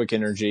 get some quick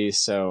energy.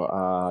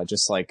 So,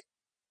 just like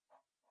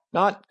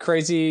not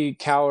crazy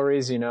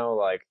calories,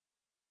 like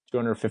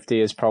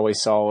 250 is probably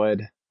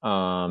solid.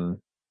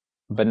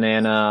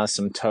 Banana,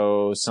 some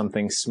toast,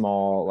 something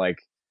small, like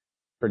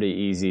pretty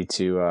easy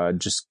to,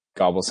 just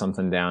gobble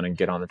something down and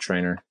get on the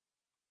trainer.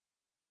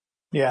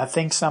 Yeah, I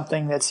think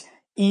something that's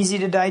easy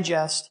to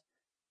digest,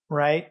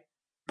 right?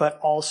 But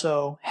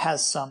also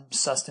has some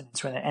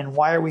sustenance with it. And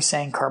why are we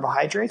saying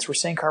carbohydrates? We're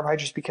saying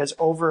carbohydrates because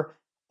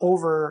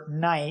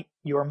overnight,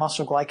 your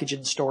muscle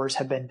glycogen stores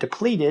have been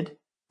depleted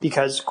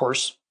because, of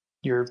course,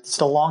 it's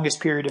the longest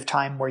period of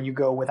time where you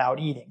go without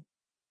eating.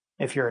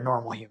 If you're a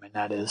normal human,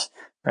 that is,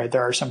 right?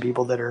 There are some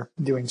people that are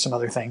doing some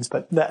other things.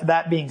 But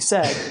that being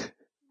said,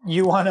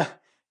 you want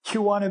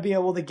to be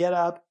able to get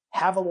up,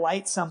 have a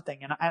light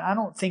something. And I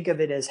don't think of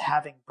it as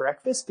having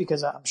breakfast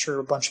because I'm sure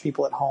a bunch of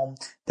people at home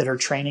that are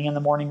training in the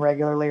morning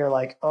regularly are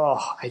like,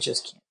 oh, I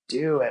just can't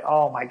do it.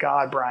 Oh my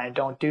God, Brian,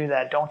 don't do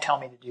that. Don't tell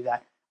me to do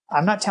that.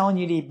 I'm not telling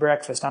you to eat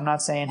breakfast. I'm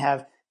not saying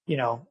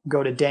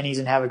go to Denny's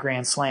and have a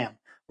grand slam.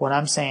 What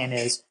I'm saying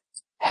is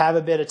have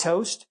a bit of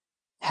toast,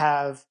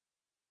 have,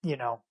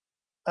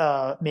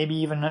 maybe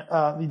even,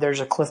 there's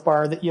a Cliff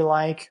Bar that you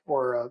like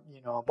or a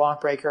bonk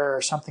breaker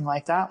or something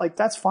like that. Like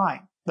that's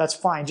fine. That's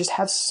fine. Just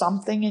have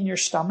something in your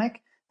stomach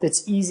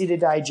that's easy to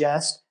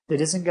digest,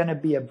 that isn't going to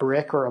be a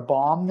brick or a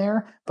bomb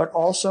there. But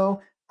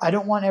also, I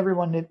don't want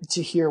everyone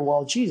to hear,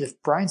 well, geez, if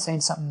Brian's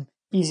saying something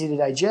easy to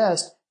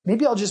digest,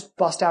 maybe I'll just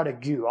bust out a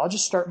goo. I'll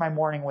just start my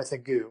morning with a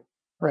goo,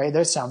 right?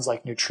 That sounds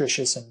like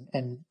nutritious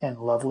and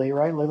lovely,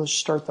 right? Let's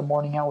start the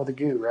morning out with a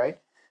goo, right?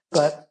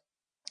 But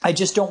I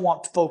just don't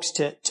want folks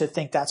to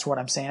think that's what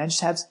I'm saying. I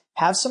just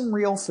have some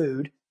real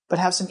food, but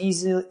have some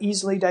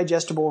easily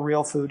digestible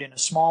real food in a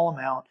small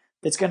amount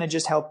that's going to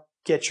just help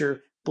get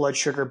your blood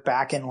sugar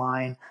back in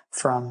line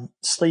from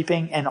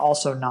sleeping and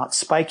also not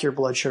spike your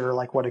blood sugar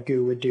like what a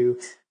goo would do.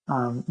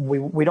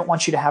 We don't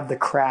want you to have the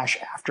crash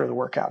after the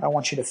workout. I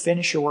want you to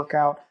finish your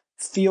workout,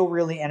 feel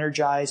really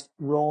energized,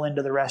 roll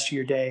into the rest of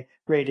your day,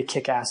 ready to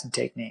kick ass and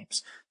take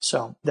names.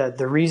 So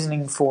the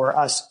reasoning for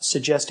us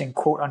suggesting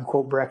quote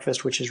unquote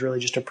breakfast, which is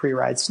really just a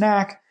pre-ride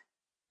snack,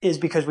 is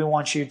because we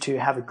want you to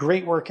have a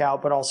great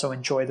workout, but also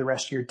enjoy the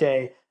rest of your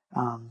day.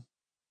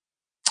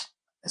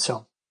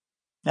 So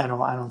I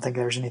don't think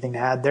there's anything to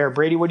add there.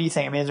 Brady, what do you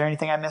think? I mean, is there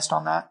anything I missed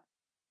on that?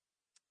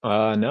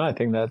 No, I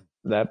think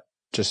that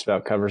just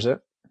about covers it.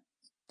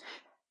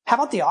 How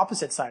about the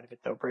opposite side of it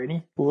though,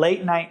 Brady?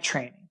 Late night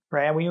training,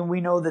 right?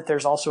 We know that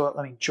there's also,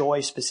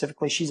 Joy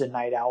specifically, she's a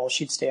night owl.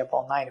 She'd stay up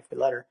all night if we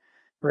let her,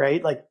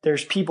 right? Like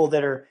there's people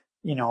that are,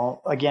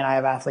 again, I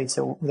have athletes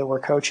that we're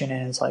coaching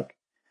and it's like,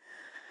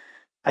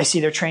 I see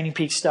their Training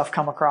Peaks stuff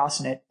come across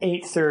and at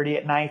 8:30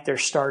 at night, they're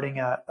starting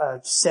a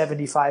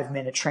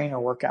 75-minute trainer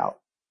workout,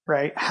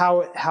 right?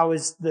 How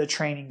is the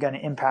training going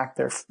to impact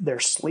their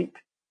sleep,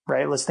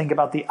 right? Let's think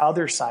about the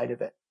other side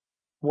of it.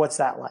 What's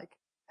that like?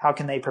 How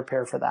can they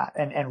prepare for that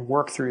and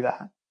work through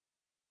that?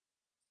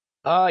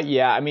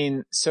 Yeah,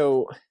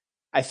 so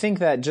I think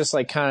that just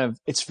like kind of,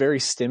 it's very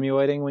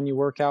stimulating when you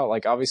work out.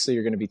 Like obviously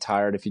you're going to be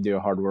tired if you do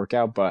a hard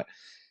workout, but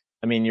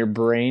your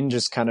brain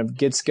just kind of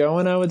gets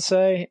going, I would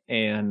say.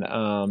 And,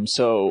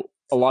 so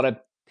a lot of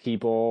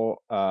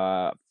people,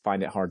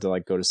 find it hard to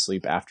like go to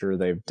sleep after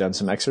they've done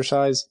some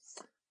exercise.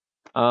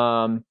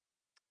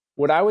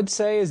 What I would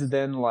say is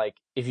then like,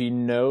 if you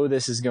know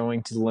this is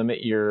going to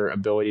limit your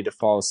ability to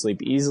fall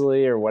asleep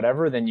easily or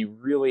whatever, then you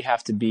really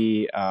have to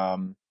be,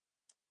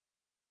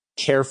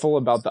 careful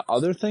about the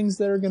other things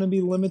that are going to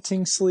be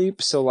limiting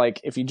sleep. So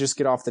like if you just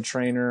get off the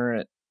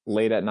trainer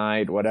late at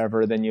night,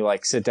 whatever, then you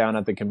like sit down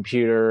at the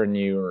computer and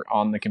you're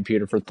on the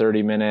computer for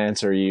 30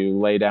 minutes, or you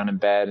lay down in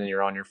bed and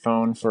you're on your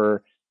phone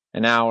for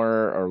an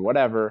hour or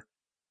whatever.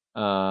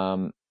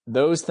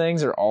 Those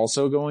things are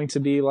also going to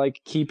be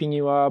like keeping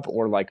you up,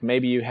 or like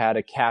maybe you had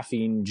a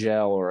caffeine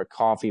gel or a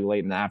coffee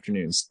late in the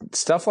afternoon.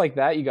 Stuff like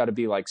that you got to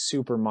be like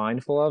super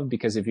mindful of,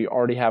 because if you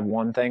already have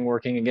one thing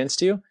working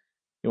against you,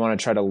 you want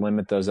to try to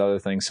limit those other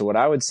things. So what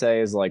I would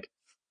say is like,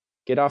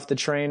 get off the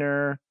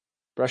trainer,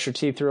 brush your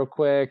teeth real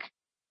quick,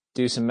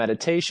 do some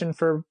meditation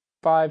for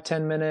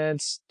 5-10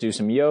 minutes, do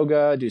some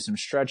yoga, do some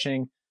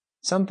stretching.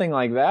 Something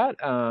like that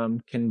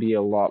can be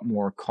a lot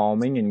more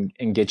calming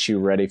and get you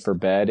ready for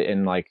bed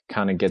and like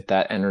kind of get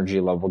that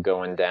energy level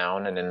going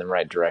down and in the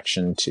right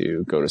direction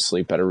to go to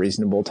sleep at a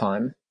reasonable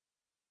time.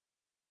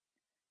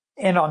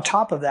 And on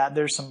top of that,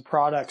 there's some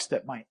products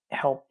that might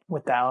help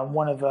with that.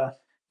 One of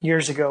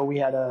years ago, we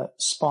had a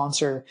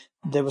sponsor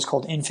that was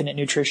called Infinite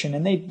Nutrition,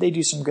 and they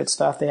do some good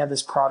stuff. They have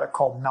this product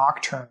called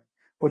Nocturne,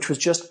 which was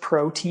just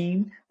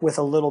protein with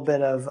a little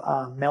bit of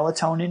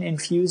melatonin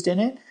infused in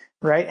it,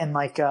 right? And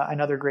like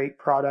another great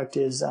product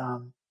is,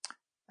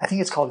 I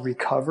think it's called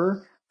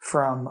Recover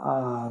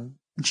from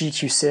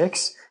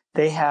GQ6.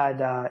 They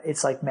had,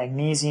 it's like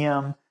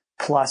magnesium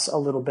plus a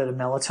little bit of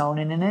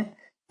melatonin in it.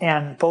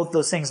 And both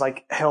those things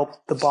like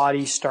help the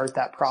body start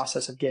that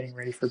process of getting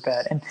ready for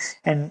bed.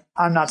 And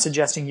I'm not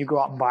suggesting you go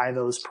out and buy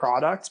those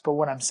products, but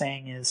what I'm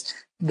saying is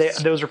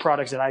those are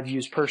products that I've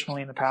used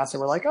personally in the past that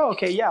were like, oh,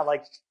 okay, yeah,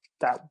 like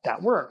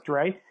that worked,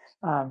 right?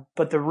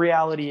 But the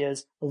reality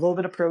is a little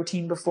bit of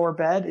protein before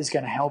bed is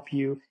going to help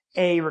you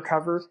A,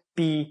 recover,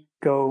 B,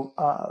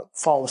 go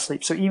fall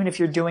asleep. So even if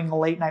you're doing a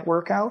late night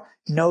workout,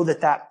 know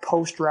that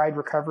post-ride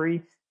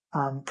recovery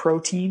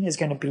protein is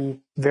going to be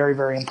very,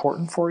 very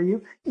important for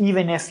you.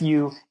 Even if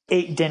you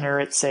ate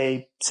dinner at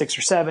say 6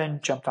 or 7,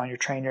 jumped on your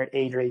trainer at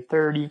 8 or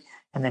 8:30,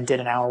 and then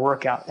did an hour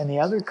workout. And the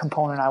other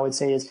component I would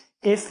say is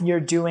if you're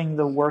doing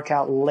the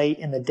workout late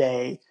in the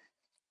day,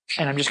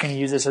 and I'm just going to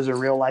use this as a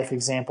real life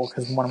example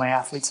because one of my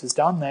athletes has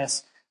done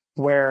this,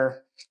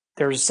 where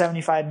there's a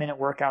 75-minute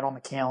workout on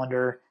the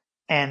calendar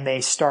and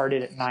they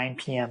started at 9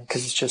 p.m.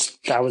 because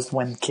that was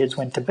when kids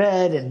went to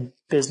bed and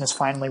business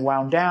finally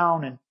wound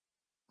down and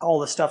all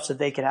the stuff so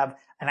they could have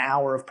an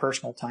hour of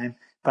personal time.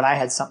 But I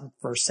had something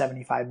for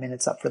 75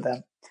 minutes up for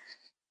them.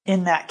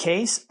 In that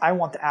case, I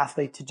want the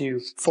athlete to do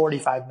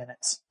 45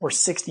 minutes or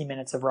 60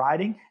 minutes of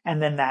riding,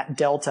 and then that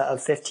delta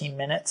of 15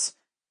 minutes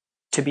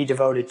to be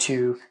devoted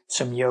to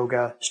some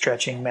yoga,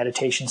 stretching,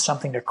 meditation,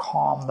 something to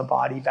calm the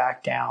body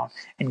back down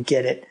and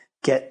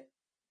get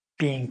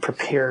being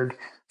prepared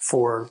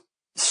for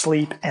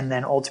sleep and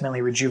then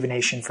ultimately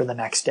rejuvenation for the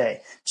next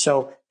day.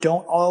 So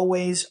don't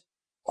always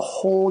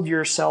hold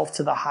yourself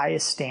to the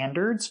highest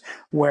standards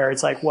where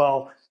it's like,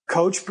 well,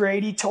 Coach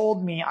Brady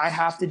told me I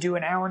have to do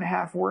an hour and a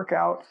half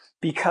workout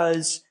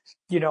because,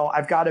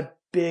 I've got a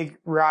big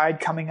ride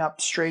coming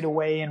up straight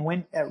away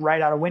and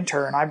right out of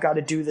winter and I've got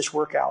to do this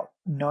workout.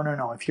 No.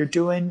 If you're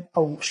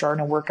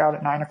starting a workout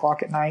at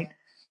 9:00 at night,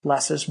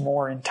 less is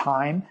more in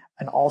time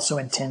and also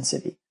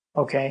intensity.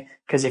 Okay.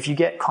 Because if you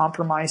get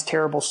compromised,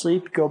 terrible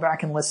sleep, go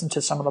back and listen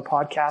to some of the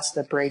podcasts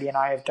that Brady and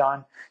I have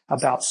done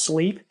about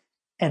sleep.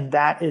 And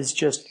that is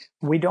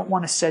we don't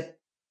want to set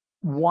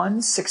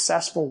one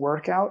successful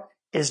workout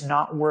is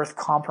not worth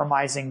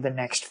compromising the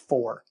next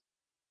 4.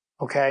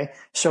 Okay.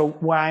 So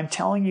when I'm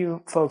telling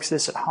you folks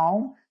this at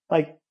home,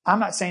 like I'm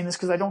not saying this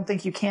because I don't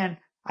think you can.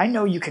 I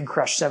know you can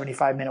crush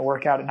 75-minute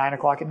workout at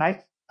 9:00 at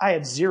night. I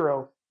have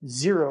zero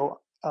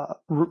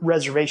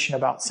reservation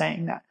about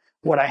saying that.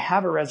 What I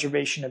have a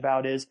reservation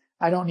about is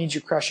I don't need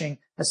you crushing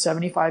a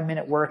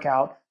 75-minute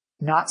workout,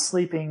 not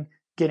sleeping,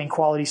 getting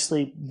quality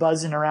sleep,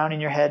 buzzing around in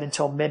your head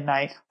until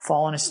midnight,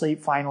 falling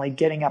asleep finally,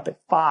 getting up at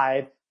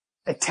 5,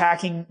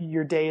 attacking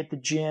your day at the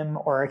gym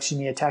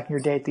attacking your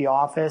day at the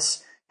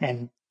office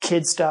and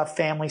kid stuff,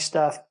 family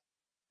stuff,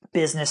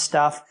 business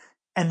stuff,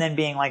 and then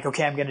being like,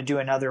 okay, I'm going to do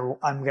another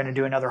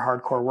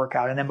hardcore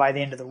workout. And then by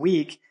the end of the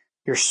week,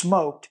 you're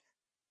smoked.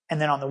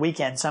 And then on the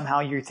weekend,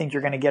 somehow you think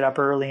you're going to get up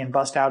early and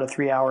bust out a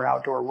 3-hour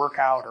outdoor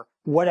workout or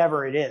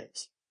whatever it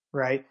is,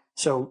 right?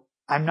 So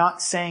I'm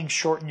not saying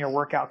shorten your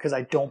workout because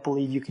I don't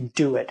believe you can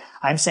do it.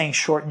 I'm saying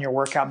shorten your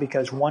workout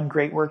because one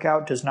great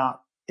workout is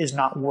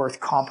not worth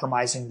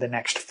compromising the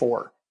next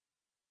 4.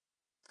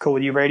 Cool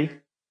with you, Brady?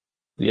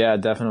 Yeah,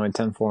 definitely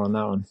 10-4 on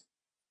that one.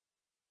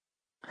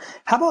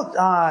 How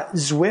about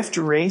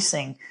Zwift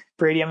racing,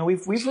 Brady? I mean,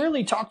 we've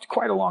really talked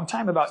quite a long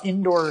time about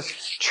indoor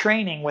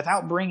training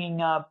without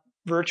bringing up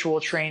virtual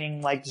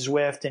training like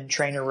Zwift and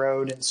Trainer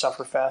Road and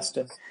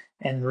Sufferfest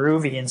and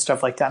Ruby and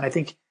stuff like that. And I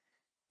think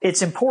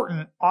it's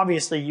important.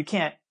 Obviously, you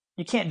can't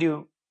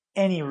do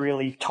any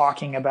really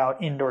talking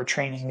about indoor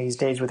training these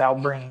days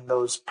without bringing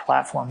those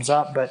platforms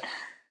up. But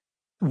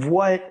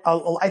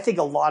I think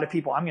a lot of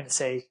people, I'm going to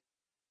say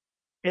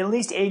at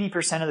least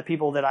 80% of the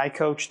people that I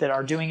coach that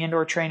are doing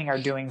indoor training are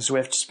doing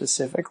Zwift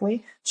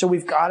specifically. So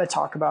we've got to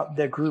talk about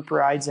the group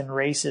rides and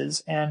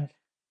races and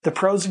the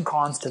pros and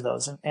cons to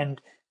those.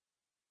 And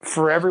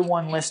for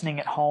everyone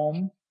listening at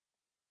home,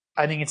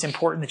 I think it's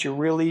important that you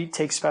really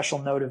take special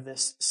note of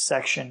this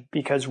section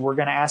because we're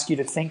going to ask you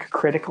to think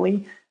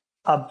critically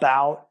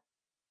about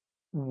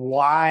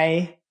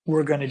why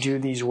we're going to do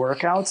these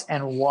workouts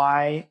and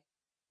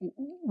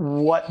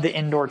what the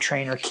indoor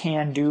trainer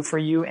can do for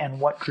you and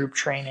what group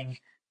training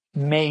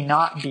may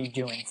not be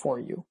doing for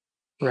you,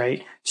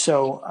 right?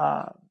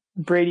 So,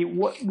 Brady,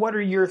 what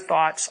are your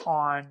thoughts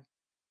on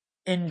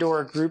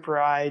indoor group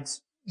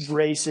rides,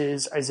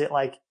 races? Is it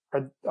like,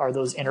 are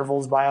those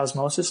intervals by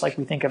osmosis like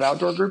we think of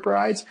outdoor group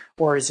rides?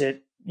 Or is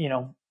it,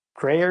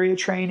 gray area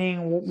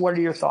training? What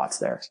are your thoughts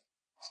there?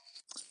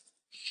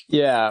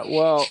 Yeah,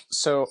 well,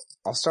 so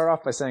I'll start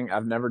off by saying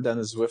I've never done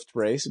a Zwift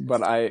race,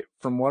 but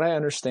from what I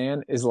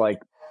understand is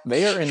like,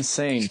 they are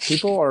insane.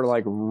 People are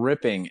like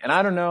ripping, and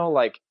I don't know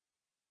like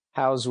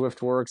how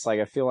Zwift works. Like,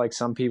 I feel like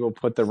some people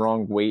put the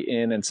wrong weight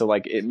in, and so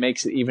like it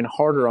makes it even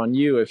harder on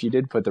you if you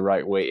did put the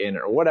right weight in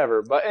or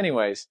whatever. But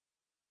anyways,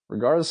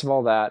 regardless of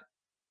all that,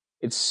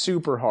 it's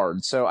super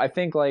hard. So I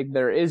think like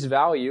there is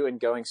value in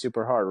going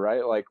super hard,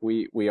 right? Like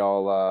we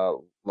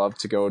all love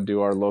to go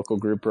do our local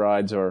group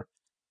rides or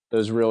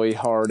those really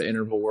hard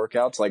interval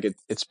workouts. Like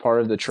it's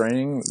part of the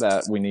training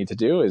that we need to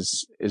do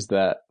is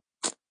that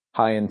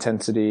high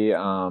intensity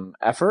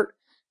effort.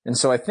 And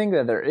so I think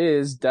that there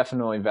is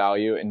definitely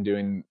value in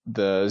doing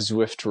the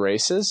Zwift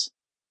races.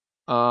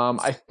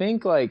 I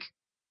think like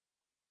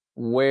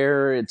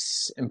where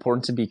it's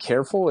important to be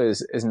careful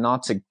is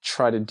not to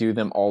try to do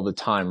them all the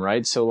time,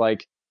 right? So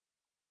like,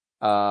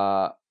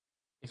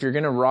 if you're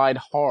going to ride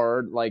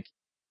hard, like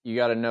you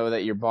got to know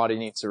that your body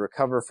needs to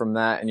recover from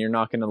that. And you're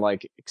not going to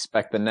like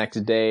expect the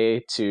next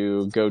day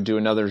to go do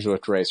another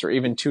Zwift race or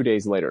even 2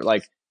 days later.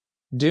 Like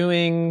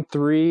doing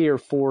 3 or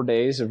 4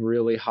 days of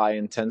really high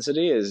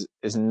intensity is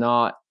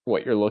not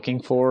what you're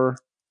looking for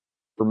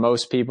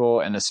most people.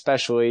 And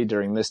especially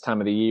during this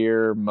time of the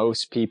year,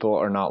 most people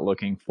are not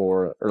looking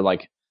for, or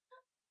like,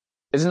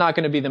 it's not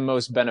going to be the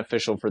most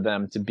beneficial for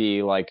them to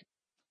be like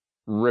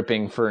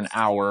ripping for an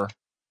hour,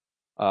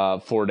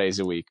 4 days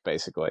a week,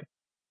 basically.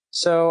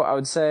 So I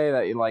would say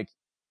that you like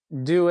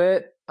do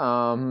it,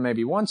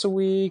 maybe once a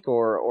week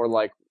or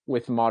like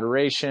with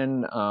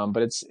moderation.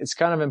 But it's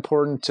kind of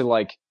important to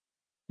like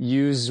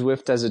use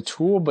Zwift as a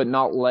tool, but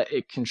not let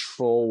it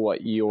control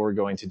what you're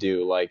going to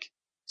do. Like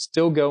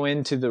still go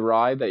into the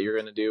ride that you're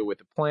going to do with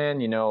a plan,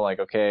 like,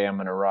 okay, I'm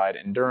going to ride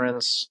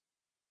endurance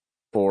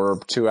for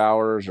 2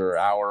 hours or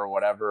hour or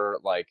whatever.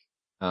 Like,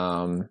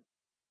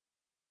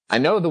 I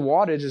know the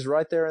wattage is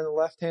right there in the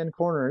left-hand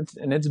corner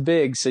and it's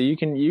big. So you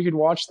could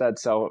watch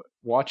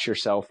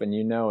yourself and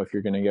if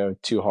you're going to go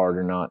too hard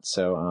or not.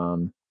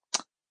 So,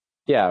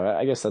 yeah,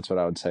 I guess that's what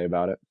I would say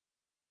about it.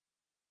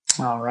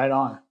 Oh, right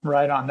on.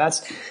 Right on.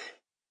 That's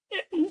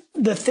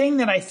the thing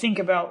that I think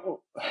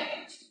about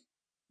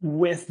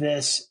with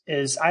this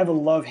is I have a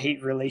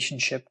love-hate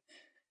relationship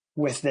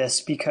with this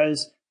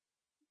because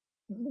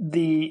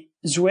the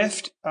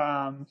Zwift,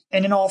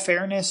 and in all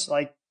fairness,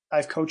 like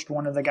I've coached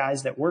one of the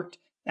guys that worked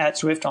at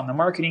Zwift on the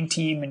marketing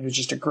team and was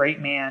just a great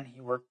man. He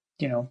worked,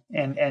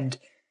 and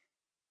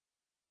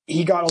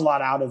he got a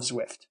lot out of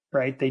Zwift,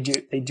 right? They're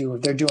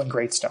doing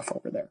great stuff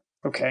over there.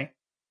 Okay.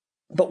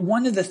 But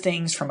one of the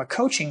things from a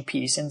coaching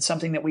piece and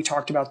something that we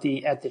talked about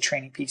at the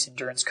Training Peaks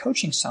Endurance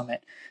Coaching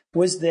Summit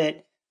was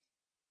that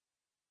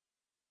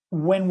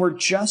when we're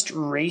just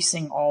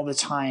racing all the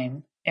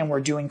time and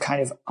we're doing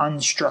kind of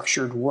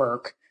unstructured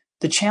work,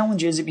 the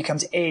challenge is it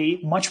becomes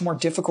much more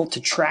difficult to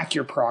track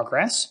your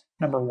progress,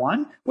 number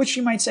one, which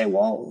you might say,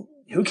 well,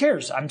 who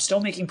cares? I'm still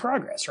making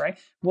progress, right?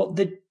 Well,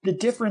 the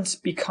difference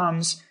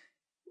becomes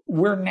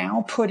we're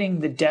now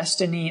putting the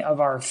destiny of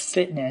our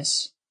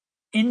fitness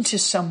into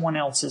someone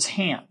else's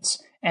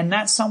hands. And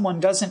that someone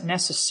doesn't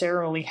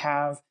necessarily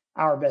have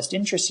our best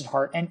interest at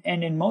heart.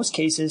 And in most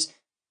cases,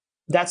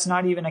 that's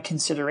not even a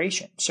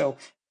consideration. So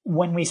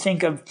when we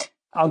think of,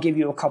 I'll give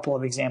you a couple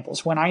of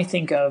examples. When I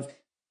think of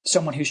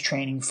someone who's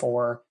training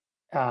for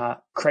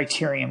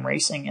criterium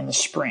racing in the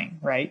spring,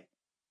 right?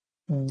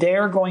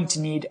 They're going to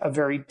need a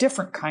very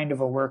different kind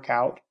of a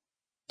workout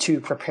to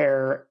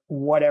prepare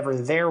whatever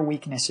their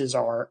weaknesses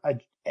are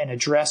and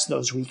address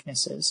those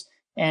weaknesses.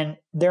 And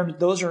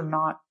those are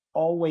not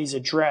always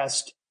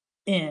addressed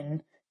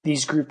in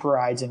these group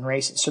rides and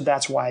races. So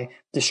that's why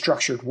the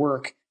structured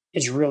work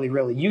is really,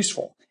 really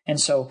useful. And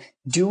so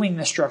doing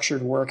the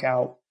structured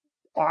workout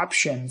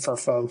option for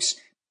folks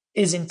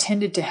is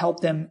intended to help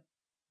them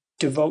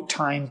devote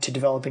time to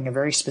developing a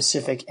very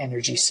specific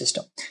energy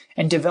system.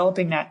 And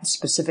developing that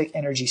specific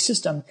energy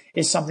system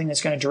is something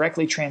that's going to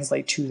directly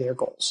translate to their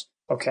goals.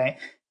 Okay.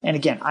 And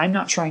again, I'm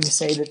not trying to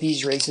say that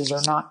these races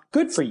are not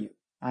good for you.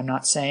 I'm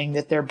not saying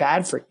that they're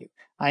bad for you.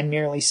 I'm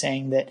merely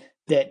saying that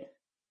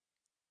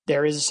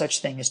there is such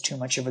thing as too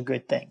much of a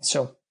good thing.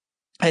 So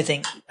I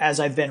think as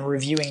I've been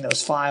reviewing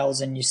those files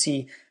and you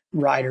see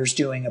riders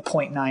doing a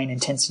 0.9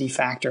 intensity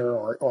factor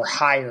or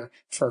higher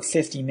for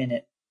 50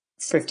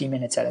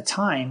 minutes at a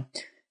time,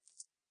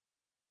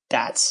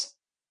 that's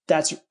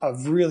a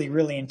really,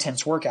 really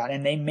intense workout,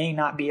 and they may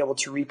not be able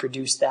to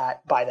reproduce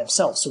that by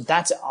themselves. So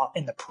that's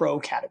in the pro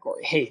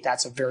category. Hey,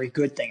 that's a very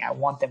good thing. I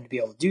want them to be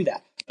able to do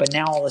that. But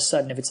now all of a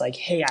sudden, if it's like,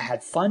 hey, I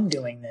had fun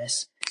doing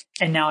this,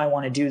 and now I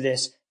want to do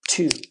this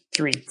 2,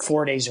 3,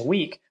 4 days a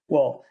week.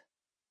 Well,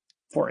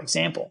 for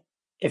example,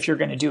 if you're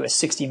going to do a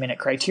 60-minute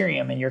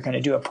criterium and you're going to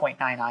do a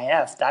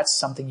 0.9 IF, that's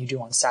something you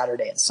do on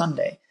Saturday and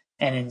Sunday.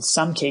 And in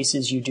some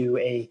cases, you do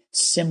a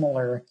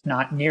similar,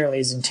 not nearly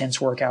as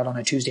intense workout on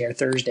a Tuesday or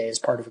Thursday as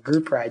part of a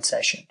group ride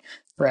session,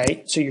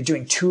 right? So you're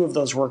doing 2 of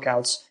those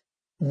workouts,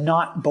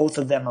 not both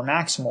of them are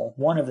maximal,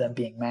 one of them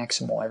being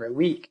maximal every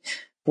week.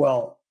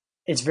 Well,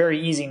 it's very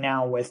easy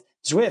now with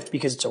Zwift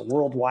because it's a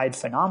worldwide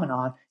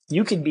phenomenon.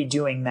 You can be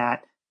doing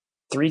that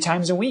 3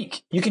 times a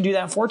week. You can do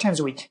that 4 times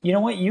a week. You know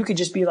what? You could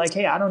just be like,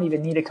 hey, I don't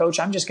even need a coach.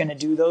 I'm just going to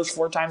do those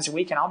 4 times a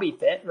week and I'll be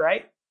fit,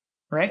 right?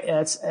 Right?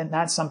 And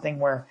that's something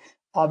where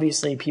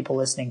obviously people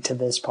listening to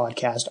this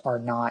podcast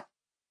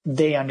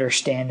they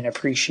understand and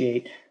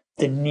appreciate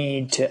the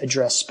need to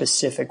address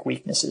specific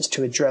weaknesses,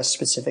 to address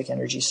specific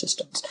energy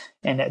systems.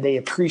 And they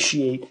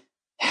appreciate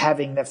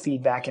having the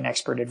feedback and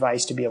expert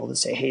advice to be able to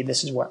say, hey,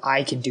 this is what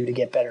I can do to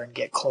get better and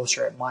get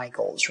closer at my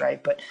goals,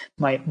 right? But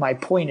my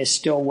point is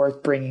still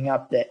worth bringing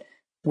up that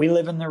we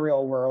live in the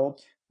real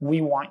world.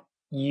 We want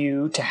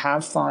you to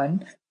have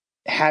fun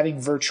having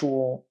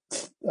virtual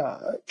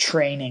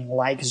training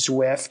like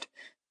Zwift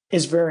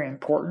is very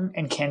important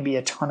and can be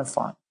a ton of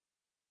fun.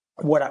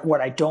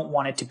 What I don't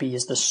want it to be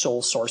is the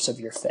sole source of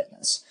your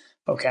fitness.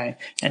 Okay.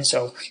 And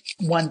so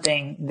one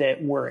thing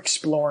that we're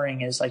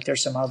exploring is like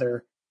there's some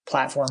other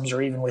platforms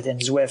or even within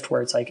Zwift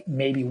where it's like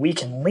maybe we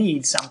can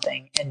lead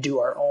something and do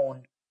our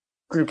own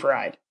group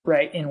ride,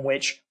 right? In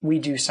which we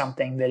do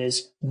something that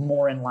is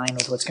more in line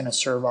with what's going to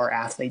serve our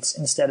athletes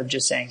instead of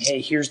just saying,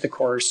 hey, here's the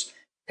course,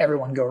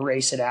 everyone go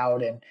race it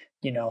out. And,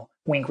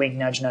 wink, wink,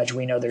 nudge, nudge.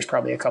 We know there's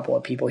probably a couple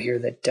of people here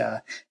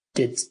that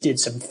did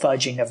some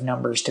fudging of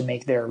numbers to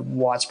make their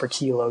watts per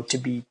kilo to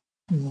be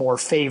more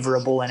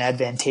favorable and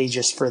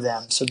advantageous for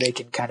them so they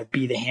can kind of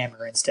be the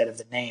hammer instead of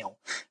the nail,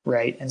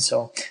 right? And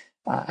so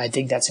I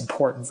think that's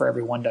important for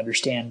everyone to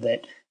understand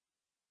that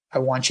I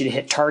want you to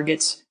hit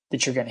targets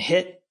that you're going to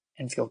hit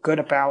and feel good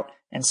about.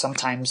 And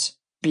sometimes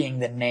being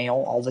the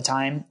nail all the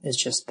time is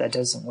just, that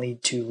doesn't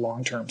lead to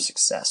long-term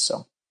success.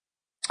 So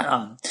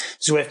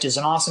Zwift is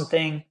an awesome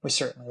thing. We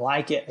certainly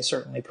like it. I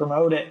certainly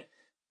promote it.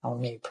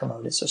 Maybe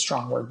promote is a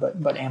strong word,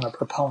 but am a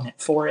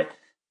proponent for it.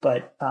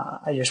 But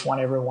I just want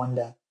everyone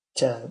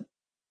to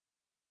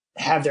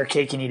have their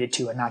cake and eat it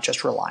too, and not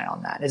just rely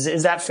on that.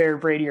 Is that fair,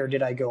 Brady, or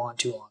did I go on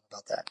too long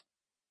about that?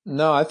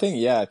 No, I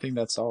think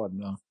that's solid.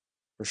 No,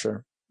 for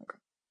sure.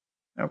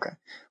 Okay.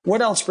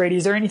 What else, Brady?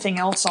 Is there anything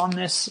else on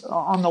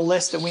the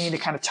list that we need to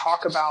kind of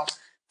talk about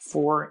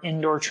for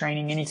indoor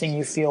training? Anything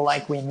you feel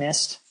like we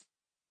missed?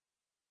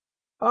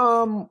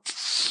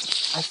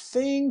 I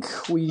think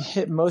we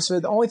hit most of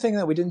it. The only thing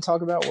that we didn't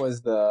talk about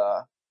was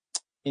the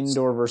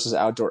indoor versus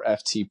outdoor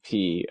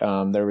FTP.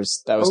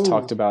 That was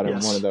talked about in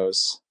one of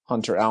those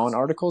Hunter Allen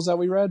articles that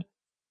we read.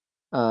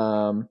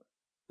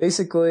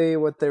 Basically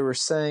what they were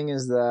saying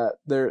is that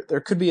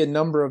there could be a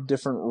number of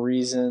different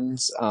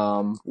reasons,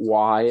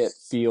 why it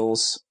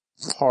feels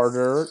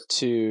harder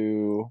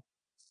to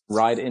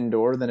ride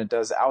indoor than it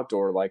does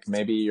outdoor. Like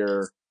maybe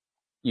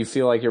you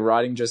feel like you're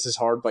riding just as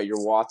hard, but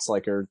your watts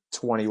are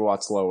 20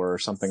 watts lower or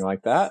something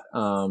like that.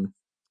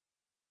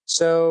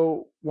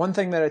 So one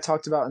thing that I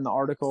talked about in the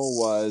article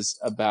was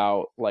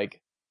about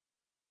like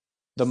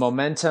the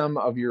momentum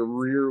of your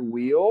rear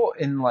wheel.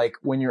 And like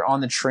when you're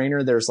on the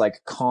trainer, there's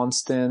like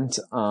constant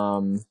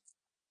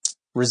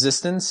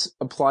resistance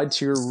applied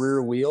to your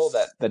rear wheel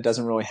that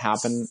doesn't really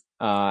happen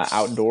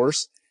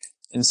outdoors.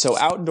 And so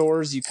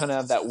outdoors, you kind of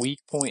have that weak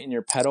point in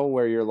your pedal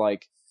where you're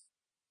like,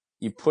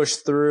 you push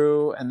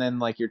through and then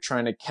like you're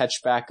trying to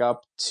catch back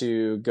up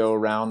to go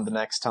around the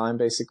next time,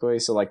 basically.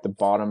 So like the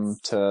bottom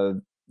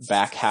to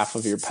back half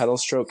of your pedal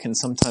stroke can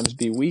sometimes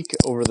be weak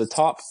over the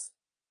top.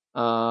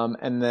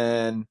 And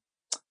then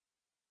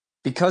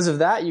because of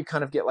that, you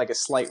kind of get like a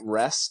slight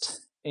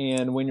rest.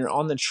 And when you're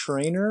on the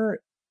trainer,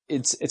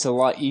 it's a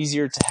lot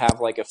easier to have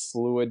like a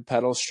fluid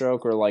pedal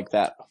stroke or like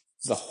that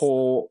the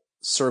whole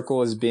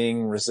circle is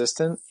being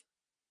resistant.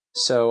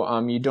 So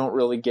you don't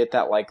really get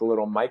that like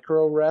little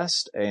micro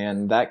rest,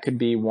 and that could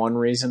be one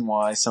reason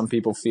why some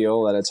people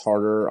feel that it's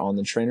harder on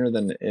the trainer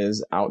than it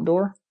is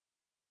outdoor.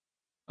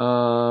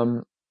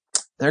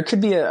 There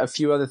could be a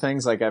few other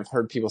things, like I've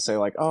heard people say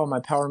like, oh, my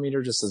power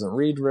meter just doesn't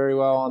read very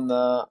well on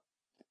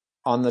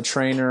the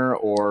trainer,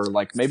 or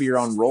like maybe you're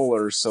on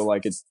rollers, so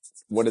like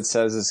what it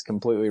says is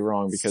completely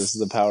wrong because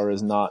the power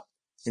is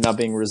you're not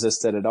being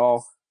resisted at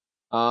all.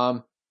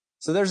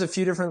 So there's a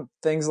few different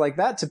things like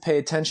that to pay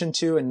attention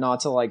to and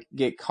not to like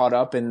get caught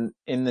up in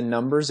the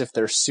numbers if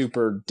they're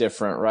super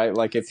different, right?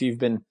 Like if you've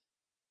been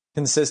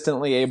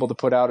consistently able to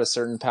put out a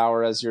certain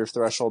power as your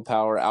threshold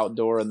power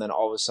outdoor, and then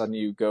all of a sudden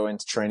you go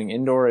into training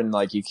indoor and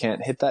like you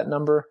can't hit that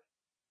number,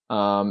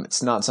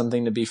 it's not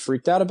something to be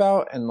freaked out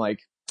about. And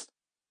like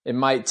it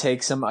might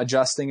take some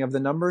adjusting of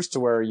the numbers to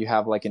where you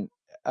have like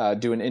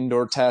do an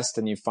indoor test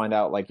and you find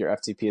out like your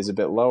FTP is a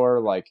bit lower.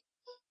 Like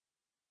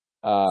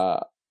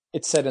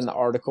it said in the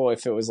article,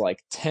 if it was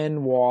like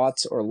 10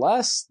 watts or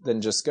less,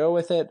 then just go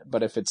with it.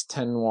 But if it's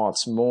 10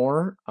 watts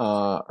more,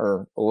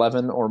 or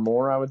 11 or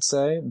more, I would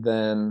say,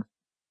 then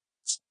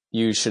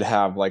you should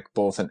have like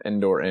both an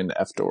indoor and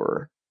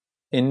outdoor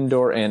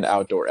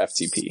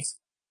FTP.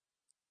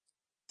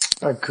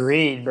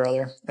 Agreed,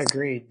 brother.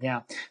 Agreed.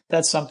 Yeah.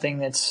 That's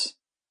something it's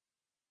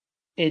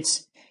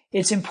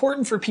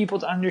important for people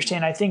to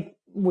understand. I think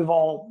we've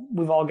all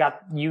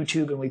got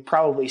YouTube and we've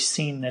probably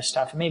seen this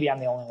stuff. Maybe I'm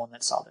the only one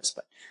that saw this,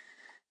 but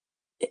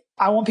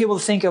I want people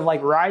to think of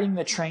like riding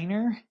the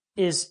trainer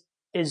is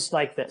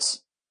like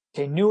this.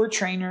 Okay. Newer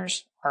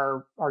trainers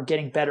are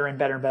getting better and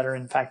better and better.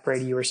 In fact,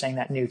 Brady, you were saying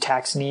that new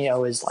Tax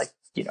Neo is like,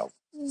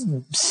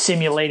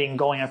 simulating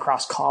going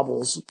across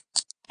cobbles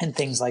and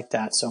things like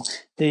that. So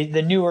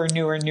the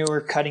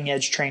newer cutting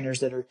edge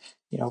trainers that are,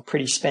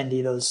 pretty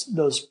spendy,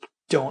 those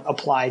don't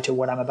apply to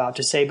what I'm about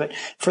to say. But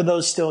for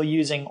those still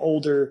using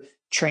older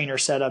trainer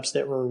setups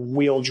that were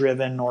wheel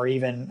driven or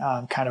even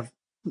kind of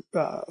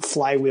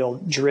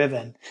flywheel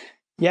driven,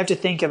 you have to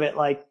think of it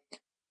like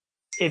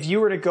if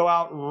you were to go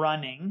out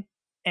running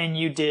and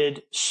you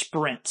did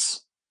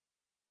sprints,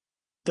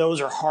 those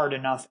are hard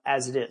enough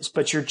as it is,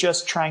 but you're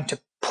just trying to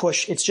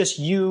push. It's just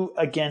you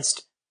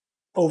against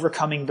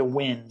overcoming the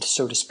wind,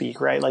 so to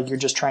speak, right? Like you're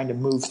just trying to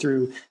move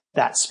through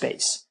that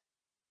space.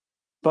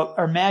 But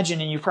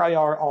imagine, and you probably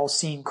are all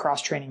seen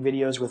cross-training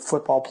videos with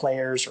football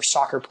players or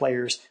soccer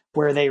players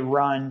where they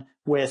run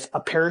with a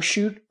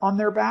parachute on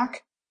their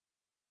back.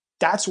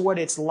 That's what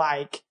it's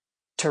like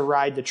to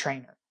ride the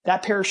trainer.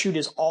 That parachute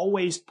is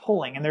always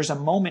pulling, and there's a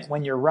moment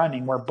when you're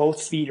running where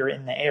both feet are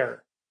in the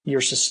air.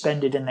 You're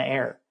suspended in the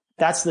air.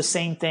 That's the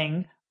same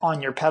thing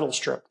on your pedal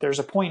stroke. There's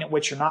a point at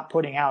which you're not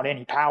putting out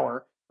any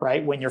power,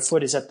 right? When your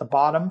foot is at the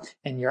bottom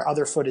and your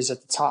other foot is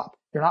at the top.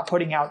 You're not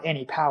putting out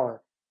any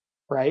power,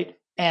 right?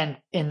 And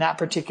in that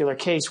particular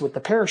case with the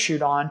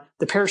parachute on,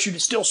 the parachute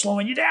is still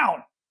slowing you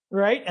down,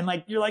 right? And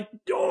like, you're like,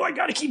 oh, I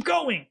got to keep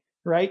going,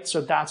 right?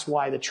 So that's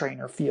why the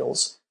trainer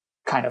feels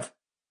kind of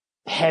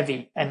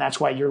heavy. And that's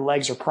why your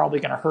legs are probably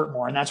going to hurt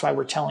more. And that's why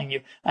we're telling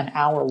you an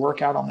hour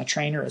workout on the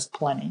trainer is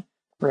plenty,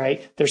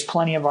 right? There's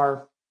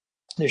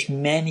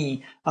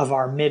many of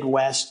our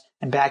Midwest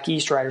and back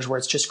East riders where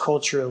it's just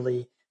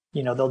culturally,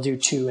 they'll do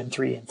 2 and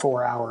 3 and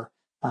 4 hour,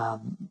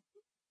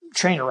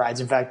 trainer rides.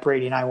 In fact,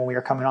 Brady and I, when we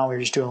were coming on, we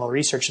were just doing a little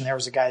research, and there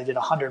was a guy that did a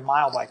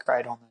 100-mile bike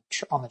ride on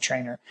the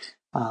trainer,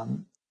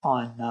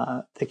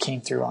 that came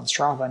through on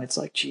Strava. And it's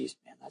like, geez,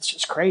 man, that's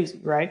just crazy.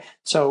 Right.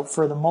 So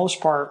for the most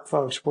part,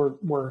 folks,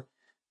 we're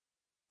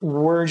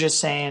just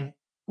saying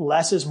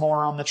less is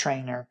more on the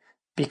trainer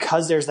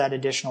because there's that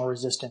additional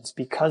resistance,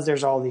 because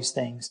there's all these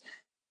things.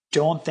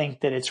 Don't think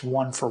that it's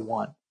 1 for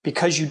 1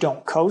 because you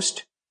don't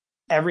coast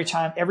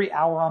every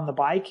hour on the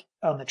bike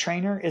on the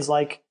trainer is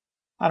like,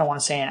 I don't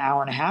want to say an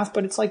hour and a half,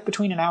 but it's like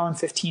between an hour and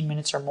 15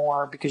 minutes or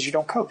more because you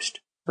don't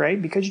coast,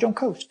 right? Because you don't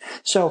coast.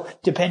 So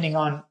depending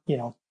on,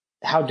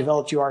 how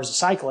developed you are as a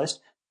cyclist,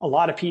 a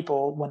lot of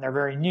people, when they're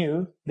very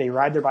new, they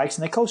ride their bikes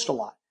and they coast a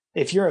lot.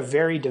 If you're a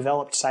very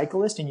developed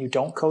cyclist and you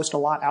don't coast a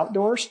lot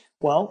outdoors,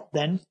 well,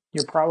 then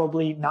you're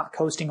probably not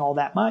coasting all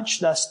that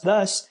much.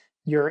 Thus,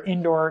 your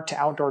indoor to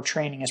outdoor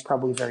training is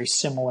probably very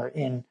similar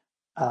in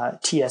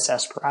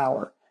TSS per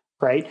hour,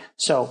 right?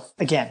 So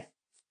again,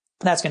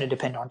 that's going to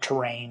depend on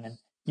terrain and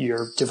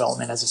your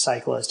development as a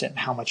cyclist and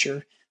how much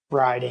you're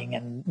riding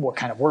and what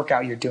kind of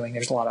workout you're doing.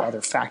 There's a lot of other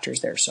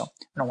factors there. So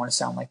I don't want to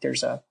sound like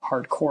there's a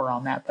hardcore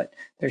on that, but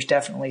there's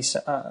definitely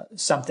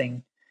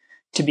something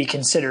to be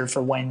considered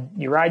for when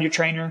you ride your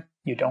trainer,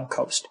 you don't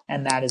coast.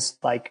 And that is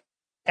like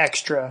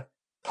extra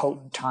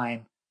potent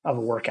time of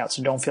a workout.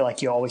 So don't feel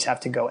like you always have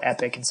to go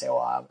epic and say,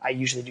 well, I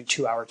usually do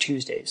 2-hour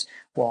Tuesdays.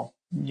 Well,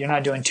 you're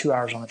not doing 2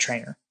 hours on the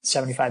trainer.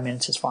 75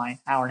 minutes is fine.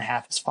 Hour and a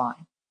half is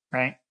fine,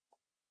 right?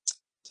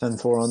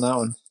 10-4 on that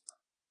one.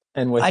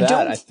 And with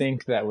I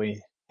think that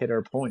we hit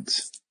our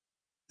points.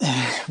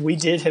 We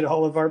did hit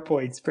all of our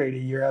points, Brady.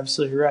 You're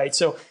absolutely right.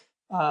 So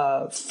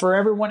for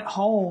everyone at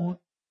home,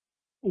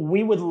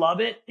 we would love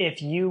it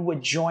if you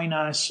would join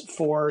us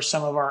for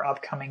some of our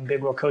upcoming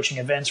Big Wheel coaching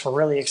events. We're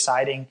really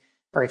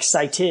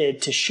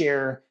excited to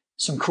share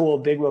some cool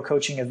Big Wheel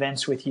coaching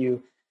events with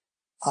you.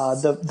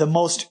 The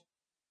most,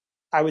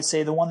 I would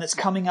say the one that's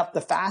coming up the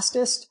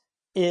fastest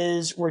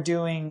is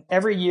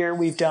every year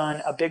we've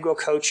done a Big Wheel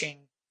coaching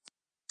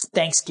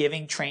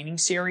Thanksgiving training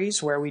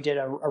series where we did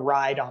a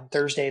ride on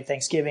Thursday of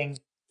Thanksgiving,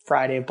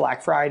 Friday of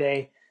Black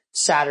Friday,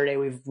 Saturday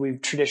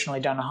we've traditionally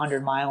done a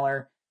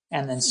 100-miler,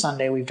 and then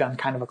Sunday we've done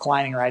kind of a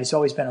climbing ride. It's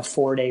always been a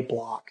 4-day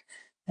block.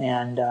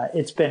 And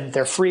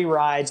they're free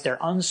rides, they're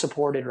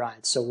unsupported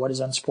rides. So what does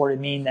unsupported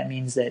mean? That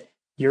means that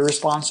you're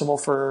responsible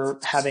for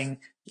having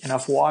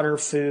enough water,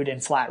 food,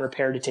 and flat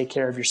repair to take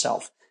care of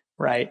yourself,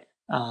 right?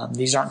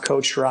 These aren't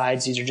coached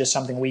rides. These are just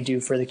something we do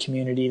for the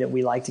community that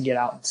we like to get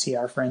out and see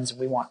our friends. And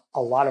we want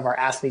a lot of our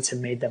athletes have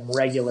made them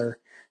regular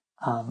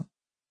kind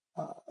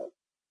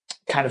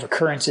of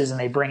occurrences, and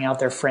they bring out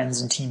their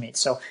friends and teammates.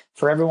 So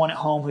for everyone at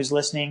home who's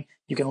listening,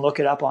 you can look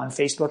it up on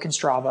Facebook and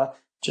Strava.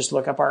 Just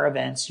look up our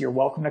events. You're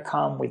welcome to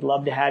come. We'd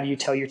love to have you.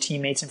 Tell your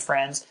teammates and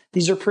friends.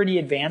 These are pretty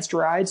advanced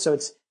rides, so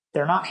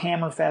they're not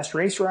hammer-fast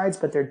race rides,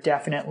 but they're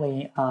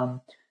definitely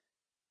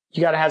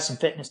you got to have some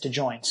fitness to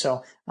join.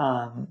 So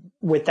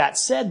with that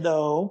said,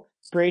 though,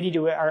 Brady,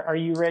 are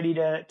you ready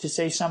to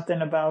say something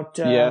about?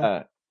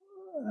 Yeah.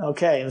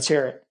 Okay, let's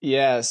hear it.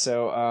 Yeah.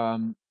 So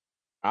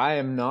I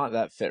am not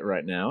that fit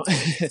right now,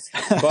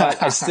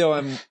 but I still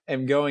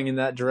am going in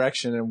that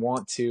direction and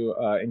want to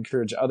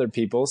encourage other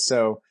people.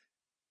 So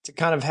to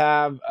kind of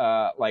have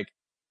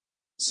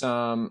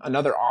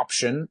another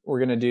option,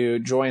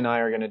 Joy and I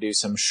are going to do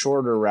some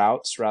shorter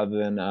routes rather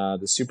than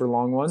the super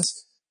long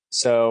ones.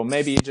 So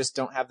maybe you just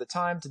don't have the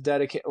time to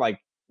dedicate,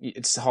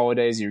 it's the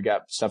holidays, you've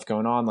got stuff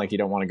going on, you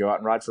don't want to go out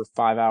and ride for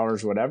 5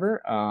 hours,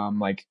 whatever.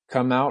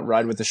 Come out,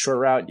 ride with the short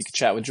route. You can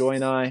chat with Joy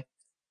and I.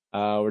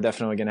 We're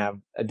definitely going to have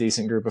a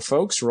decent group of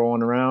folks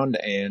rolling around,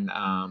 and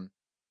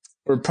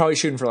we're probably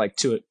shooting for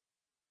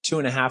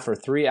 2.5 or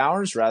 3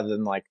 hours rather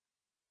than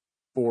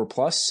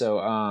 4+.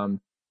 So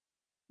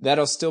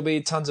that'll still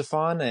be tons of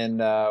fun, and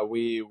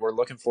we're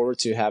looking forward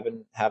to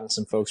having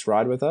some folks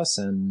ride with us,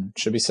 and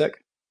should be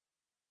sick.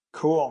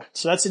 Cool.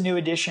 So that's a new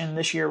addition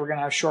this year. We're going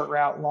to have short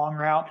route, long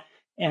route.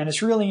 And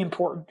it's really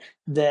important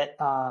that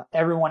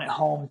everyone at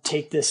home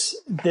take this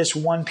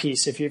one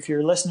piece. If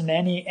you're listening to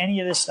any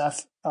of this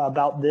stuff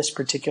about this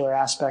particular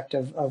aspect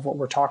of what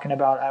we're talking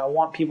about, I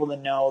want people to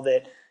know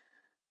that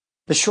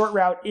the short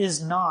route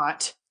is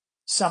not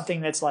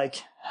something that's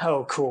like,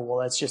 oh, cool, well,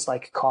 that's just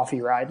like a coffee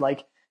ride.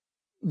 Like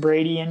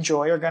Brady and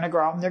Joy are going to go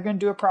out and they're going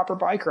to do a proper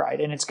bike ride,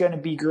 and it's going to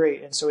be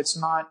great. And so it's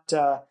not,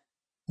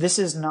 this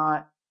is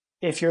not,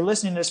 if you're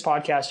listening to this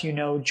podcast, you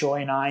know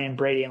Joy and I and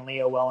Brady and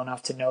Leo well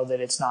enough to know that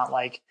it's not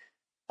like,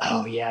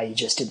 oh yeah, you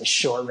just did the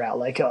short route,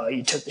 like, oh,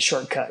 you took the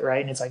shortcut,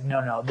 right? And it's like,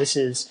 no,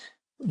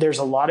 there's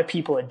a lot of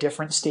people at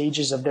different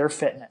stages of their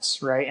fitness,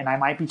 right? And I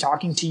might be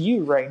talking to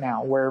you right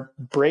now where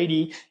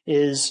Brady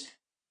is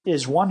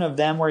one of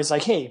them where he's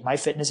like, hey, my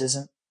fitness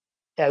isn't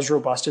as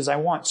robust as I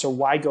want. So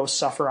why go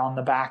suffer on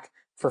the back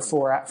for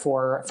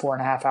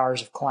 4.5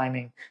 hours of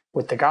climbing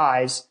with the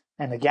guys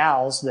and the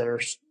gals that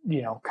are,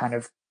 kind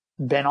of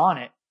been on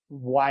it?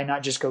 Why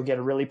not just go get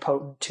a really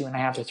potent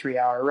 2.5 to 3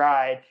 hour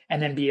ride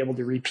and then be able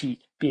to repeat.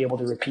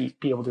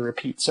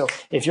 So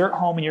if you're at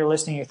home and you're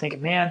listening, you're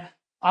thinking, man,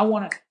 I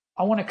want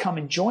to come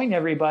and join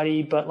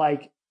everybody, but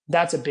like,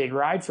 that's a big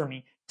ride for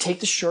me. Take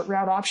the short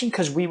route option,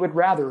 because we would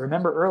rather,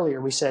 remember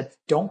earlier we said,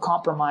 don't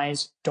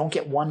compromise, don't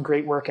get one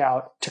great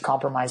workout to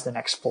compromise the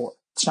next 4.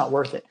 It's not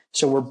worth it.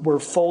 So we're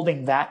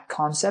folding that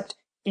concept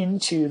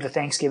into the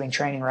Thanksgiving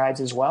training rides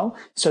as well,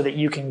 so that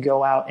you can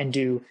go out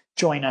and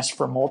join us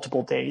for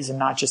multiple days and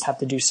not just have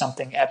to do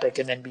something epic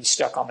and then be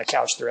stuck on the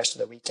couch the rest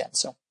of the weekend.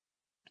 So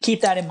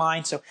keep that in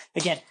mind. So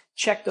again,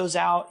 check those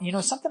out.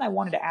 Something I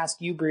wanted to ask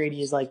you,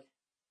 Brady, is like,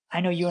 I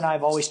know you and I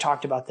have always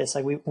talked about this.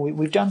 Like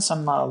we've done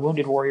some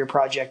Wounded Warrior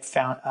Project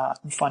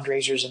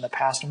fundraisers in the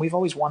past, and we've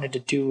always wanted to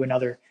do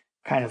another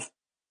kind of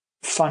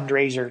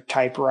fundraiser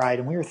type ride.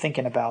 And we were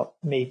thinking about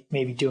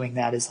maybe doing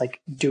that, as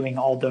like doing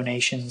all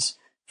donations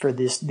for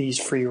these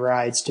free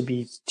rides to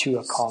be to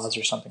a cause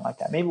or something like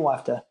that. Maybe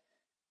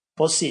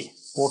we'll see.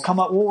 We'll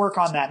work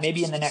on that.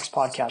 Maybe in the next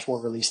podcast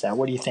we'll release that.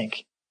 What do you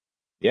think?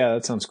 Yeah,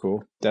 that sounds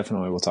cool.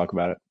 Definitely, we'll talk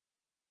about it.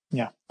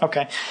 Yeah.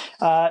 Okay.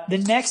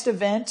 The next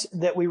event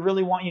that we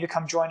really want you to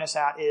come join us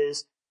at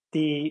is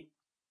the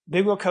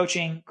Big Wheel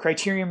Coaching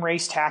Criterium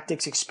Race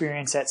Tactics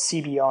Experience at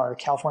CBR,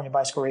 California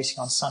Bicycle Racing,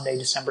 on Sunday,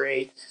 December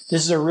 8th.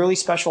 This is a really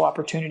special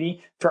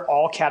opportunity for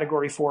all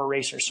Category 4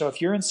 racers. So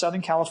if you're in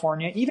Southern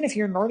California, even if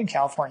you're in Northern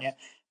California,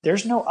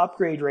 there's no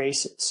upgrade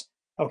races.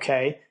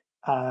 Okay.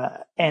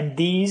 And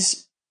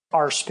these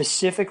are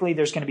specifically,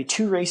 there's going to be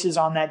 2 races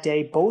on that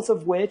day, both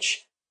of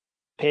which,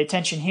 pay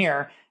attention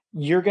here,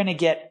 you're going to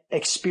get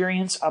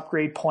experience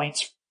upgrade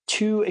points,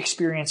 2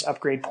 experience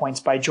upgrade points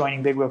by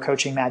joining Big Wheel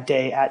Coaching that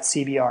day at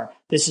CBR.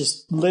 This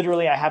is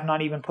literally, I have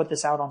not even put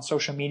this out on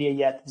social media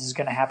yet. This is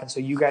going to happen.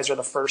 So you guys are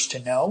the first to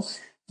know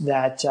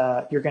that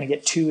you're going to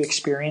get 2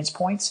 experience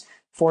points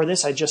for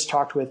this. I just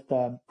talked with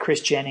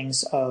Chris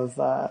Jennings of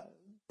the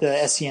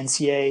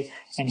SCNCA,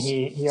 and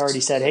he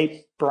already said,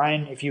 hey,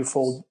 Brian, if you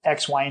fold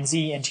X, Y, and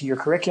Z into your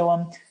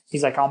curriculum,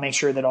 he's like, I'll make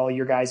sure that all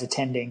your guys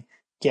attending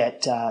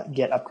get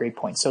upgrade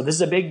points. So this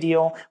is a big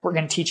deal. We're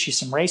going to teach you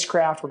some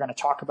racecraft. We're going to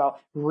talk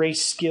about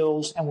race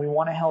skills, and we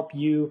want to help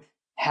you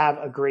have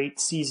a great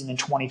season in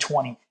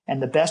 2020. And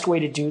the best way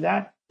to do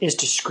that is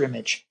to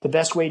scrimmage. The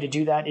best way to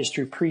do that is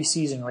through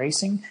preseason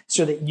racing,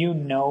 so that you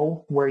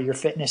know where your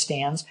fitness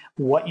stands,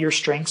 what your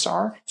strengths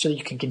are, so that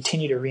you can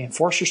continue to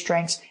reinforce your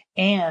strengths,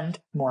 and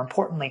more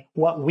importantly,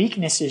 what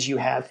weaknesses you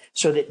have,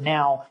 so that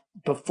now,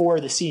 before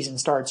the season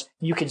starts,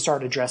 you can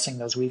start addressing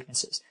those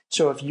weaknesses.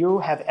 So if you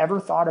have ever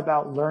thought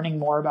about learning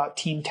more about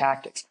team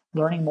tactics,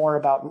 learning more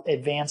about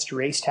advanced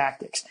race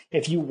tactics,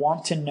 if you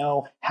want to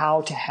know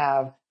how to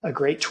have a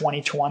great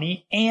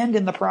 2020, and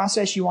in the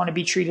process you want to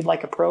be treated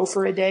like a pro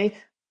for a day,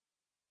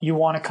 you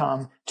want to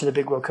come to the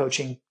Big Wheel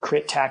Coaching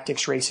Crit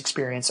Tactics Race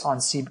Experience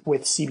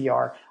with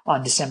CBR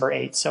on December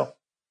 8th. So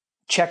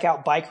check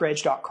out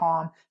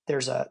bikereg.com.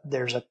 There's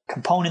a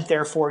component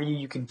there for you.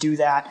 You can do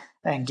that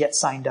and get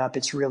signed up.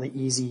 It's really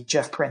easy.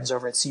 Jeff Prinz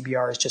over at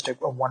CBR is just a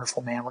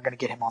wonderful man. We're going to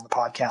get him on the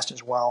podcast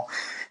as well.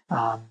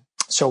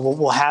 So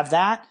we'll have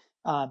that.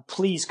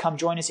 Please come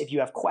join us. If you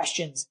have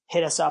questions,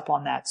 hit us up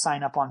on that.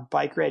 Sign up on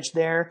Bike Reg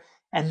there.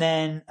 And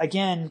then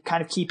again,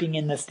 kind of keeping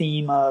in the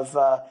theme of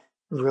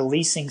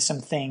releasing some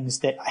things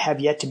that have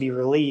yet to be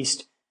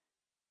released.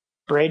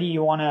 Brady,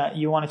 you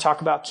wanna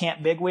talk about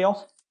Camp Big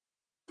Wheel?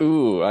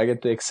 Ooh, I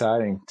get the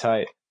exciting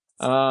tight.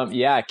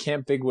 Yeah,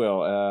 Camp Big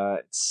Wheel.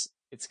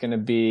 It's going to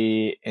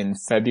be in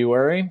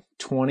February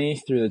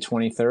 20 through the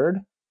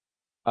 23rd.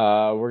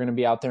 We're going to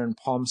be out there in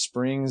Palm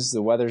Springs.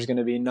 The weather's going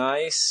to be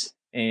nice.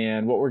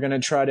 And what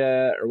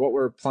what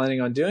we're planning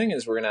on doing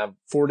is we're going to have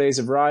 4 days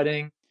of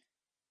riding,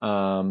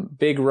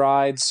 big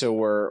rides. So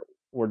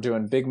we're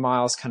doing big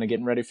miles, kind of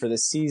getting ready for the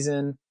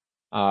season.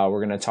 We're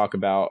going to talk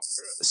about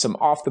some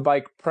off the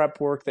bike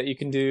prep work that you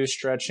can do,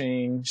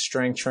 stretching,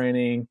 strength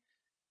training,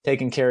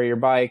 taking care of your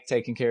bike,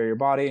 taking care of your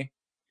body.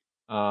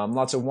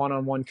 Lots of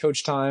one-on-one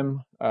coach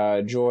time.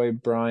 Joy,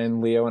 Brian,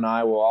 Leo, and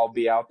I will all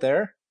be out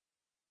there.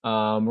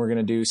 We're going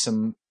to do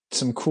some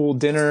cool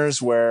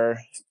dinners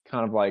where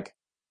kind of like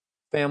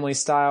family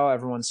style.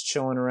 Everyone's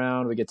chilling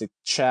around. We get to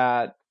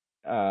chat,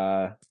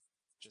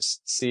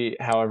 just see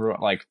how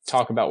everyone, like,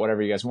 talk about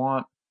whatever you guys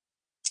want.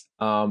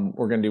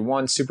 We're going to do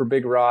one super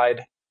big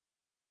ride.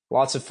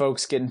 Lots of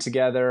folks getting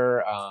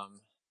together,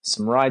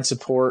 some ride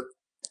support.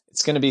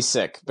 It's going to be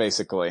sick,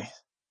 basically.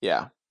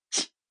 Yeah.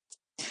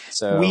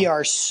 So we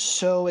are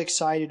so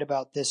excited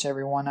about this,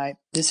 everyone.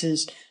 This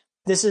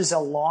is a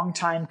long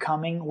time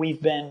coming.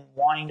 We've been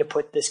wanting to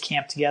put this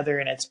camp together,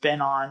 and it's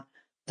been on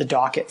the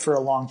docket for a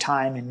long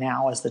time, and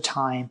now is the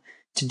time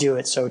to do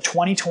it. So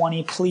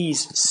 2020,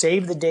 please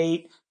save the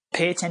date.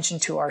 Pay attention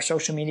to our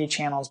social media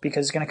channels,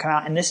 because it's going to come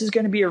out, and this is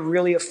going to be a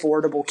really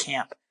affordable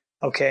camp.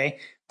 Okay.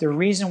 The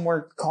reason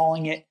we're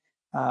calling it,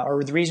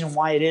 or the reason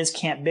why it is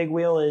Camp Big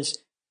Wheel, is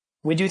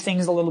we do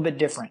things a little bit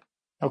different.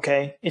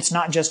 Okay. It's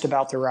not just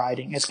about the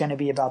riding. It's going to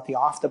be about the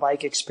off the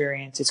bike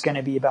experience. It's going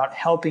to be about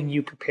helping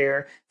you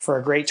prepare for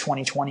a great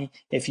 2020.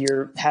 If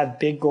you have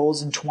big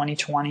goals in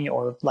 2020,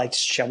 or, like,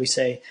 shall we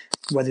say,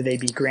 whether they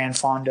be Grand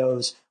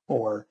Fondos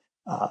or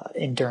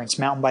endurance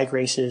mountain bike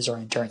races or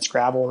endurance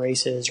gravel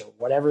races or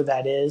whatever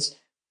that is,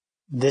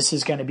 this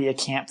is going to be a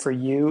camp for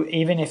you.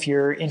 Even if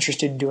you're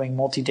interested in doing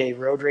multi-day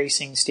road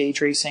racing,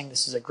 stage racing,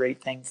 this is a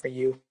great thing for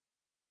you.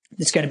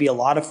 It's going to be a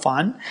lot of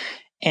fun,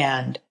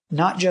 and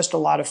not just a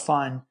lot of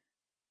fun.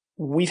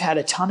 We've had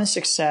a ton of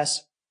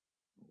success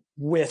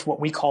with what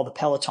we call the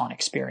Peloton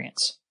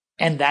experience.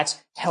 And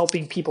that's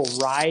helping people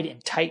ride in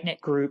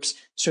tight-knit groups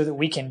so that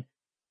we can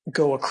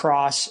go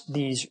across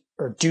these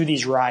or do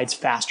these rides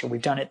faster.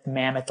 We've done it at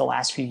Mammoth the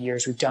last few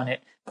years. We've done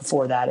it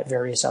before that at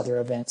various other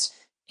events.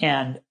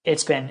 And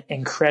it's been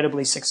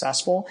incredibly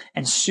successful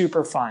and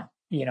super fun.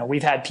 You know,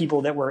 we've had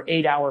people that were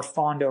 8-hour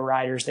Fondo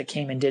riders that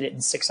came and did it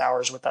in 6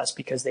 hours with us,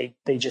 because they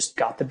just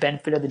got the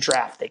benefit of the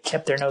draft. They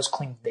kept their nose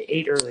clean. They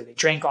ate early. They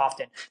drank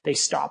often. They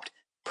stopped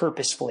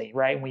purposefully,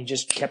 right? And we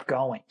just kept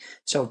going.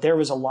 So there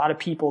was a lot of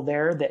people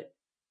there that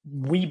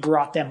we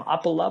brought them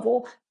up a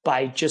level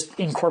by just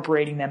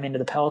incorporating them into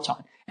the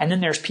Peloton. And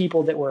then there's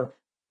people that were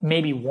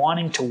maybe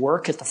wanting to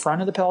work at the front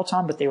of the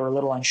Peloton, but they were a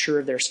little unsure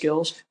of their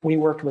skills. We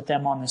worked with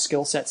them on the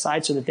skill set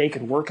side so that they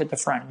could work at the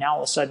front. Now,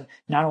 all of a sudden,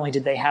 not only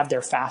did they have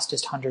their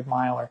fastest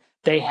 100-miler,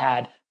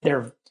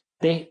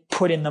 they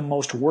put in the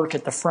most work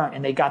at the front,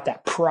 and they got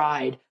that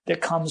pride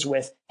that comes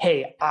with,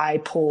 hey, I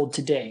pulled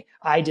today.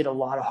 I did a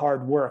lot of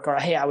hard work, or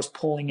hey, I was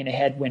pulling in a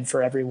headwind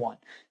for everyone.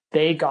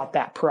 They got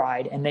that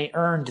pride, and they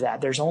earned that.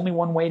 There's only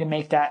one way to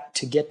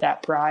get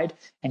that pride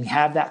and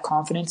have that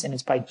confidence, and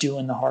it's by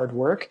doing the hard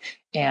work.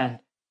 And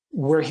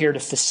we're here to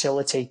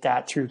facilitate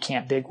that through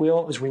Camp Big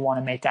Wheel, as we want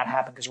to make that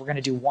happen, because we're going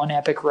to do one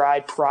epic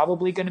ride,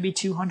 probably going to be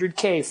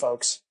 200K,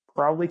 folks.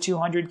 Probably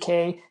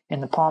 200K.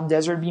 In the Palm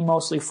Desert, be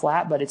mostly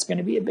flat, but it's going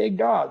to be a big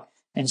dog.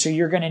 And so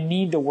you're going to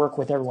need to work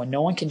with everyone.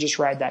 No one can just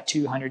ride that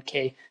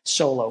 200K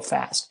solo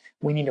fast.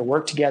 We need to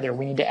work together.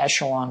 We need to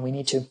echelon. We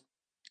need to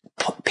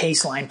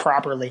pace line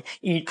properly,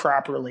 eat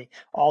properly,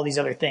 all these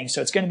other things.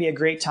 So it's going to be a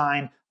great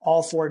time.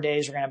 All 4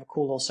 days, we're going to have a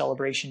cool little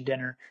celebration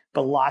dinner,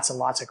 but lots and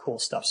lots of cool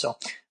stuff. So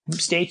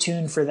stay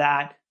tuned for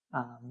that.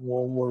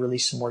 We'll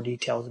release some more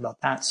details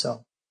about that.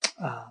 So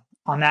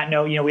on that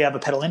note, we have a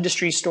Pedal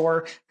Industries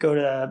store. Go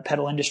to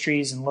Pedal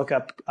Industries and look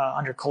up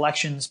under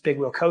collections, Big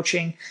Wheel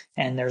Coaching.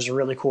 And there's a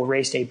really cool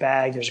race day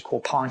bag. There's a cool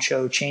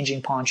poncho,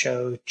 changing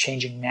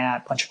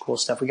mat, bunch of cool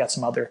stuff. We got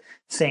some other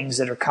things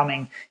that are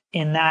coming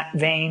in that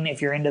vein.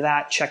 If you're into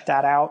that, check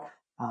that out.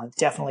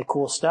 Definitely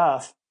cool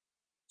stuff.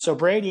 So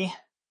Brady,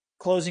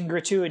 closing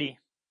gratuity.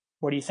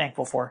 What are you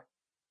thankful for?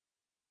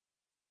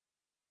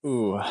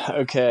 Ooh,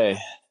 okay.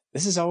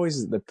 This is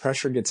always, the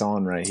pressure gets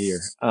on right here.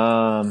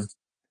 And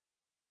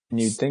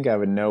you'd think I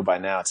would know by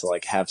now to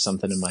like have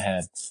something in my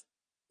head,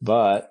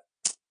 but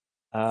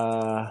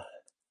I'll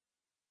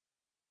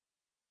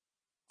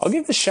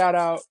give the shout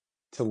out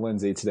to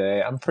Lindsay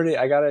today.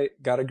 I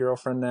got a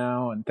girlfriend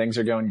now, and things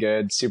are going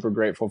good. Super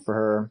grateful for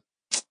her.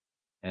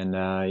 And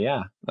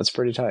yeah, that's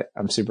pretty tight.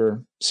 I'm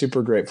super,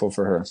 super grateful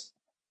for her.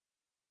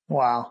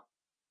 Wow.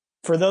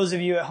 For those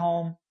of you at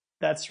home,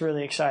 that's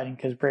really exciting,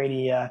 because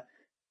Brady's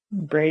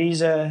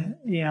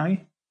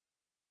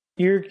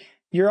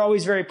you're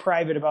always very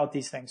private about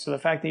these things. So the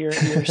fact that you're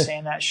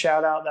saying that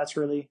shout out, that's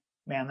really,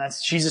 man,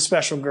 she's a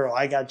special girl.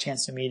 I got a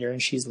chance to meet her,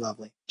 and she's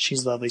lovely.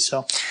 She's lovely.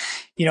 So,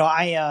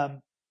 I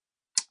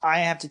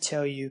have to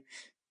tell you,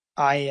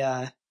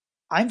 I'm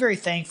very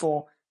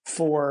thankful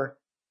for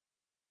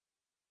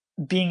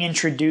being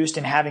introduced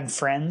and having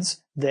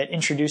friends that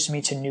introduce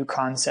me to new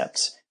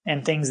concepts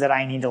and things that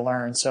I need to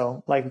learn.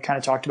 So like we kind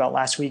of talked about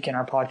last week in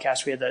our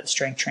podcast, we had the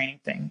strength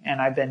training thing,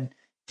 and I've been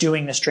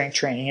doing the strength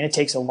training, and it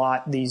takes a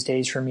lot these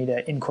days for me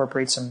to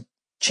incorporate some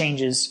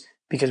changes,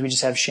 because we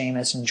just have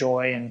Seamus and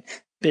Joy and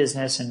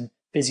business and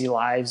busy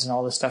lives and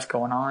all this stuff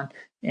going on,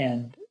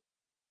 and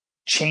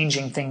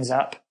changing things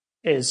up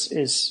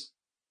is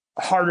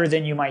harder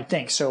than you might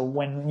think. So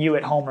when you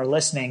at home are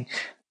listening,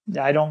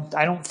 I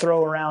don't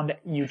throw around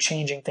you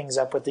changing things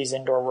up with these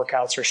indoor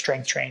workouts or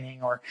strength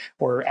training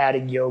or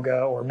adding yoga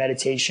or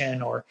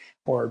meditation or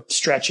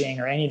stretching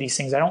or any of these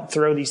things. I don't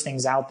throw these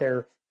things out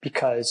there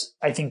because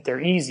I think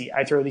they're easy.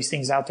 I throw these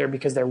things out there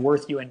because they're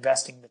worth you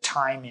investing the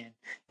time in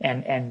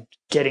and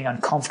getting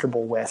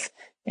uncomfortable with.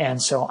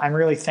 And so I'm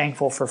really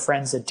thankful for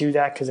friends that do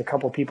that, because a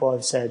couple of people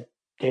have said,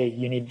 hey,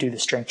 you need to do the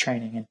strength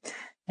training.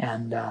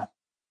 And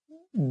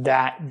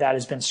that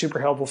has been super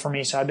helpful for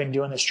me. So I've been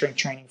doing the strength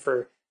training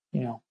for,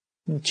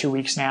 2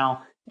 weeks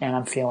now, and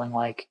I'm feeling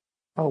like,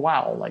 oh,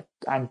 wow, like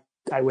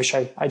I wish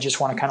I just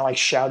want to kind of like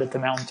shout at the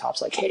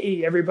mountaintops, like,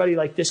 hey, everybody,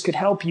 like this could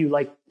help you.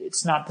 Like,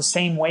 it's not the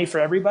same way for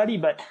everybody,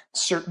 but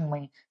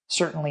certainly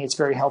it's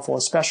very helpful,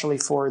 especially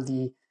for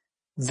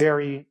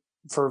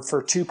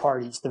for two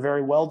parties, the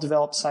very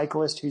well-developed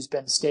cyclist who's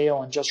been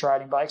stale and just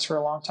riding bikes for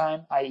a long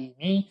time, i.e.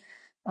 me,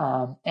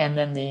 and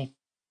then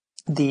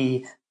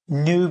the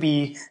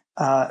newbie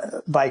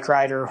bike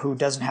rider who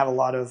doesn't have a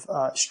lot of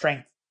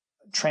strength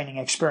training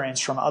experience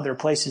from other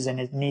places, and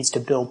it needs to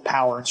build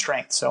power and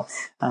strength. So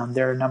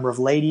there are a number of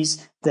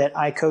ladies that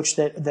I coach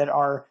that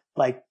are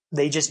like,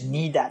 they just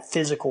need that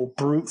physical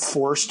brute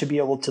force to be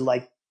able to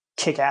like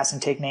kick ass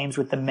and take names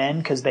with the men,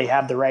 because they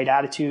have the right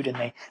attitude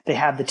and they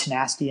have the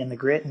tenacity and the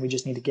grit, and we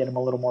just need to get them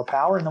a little more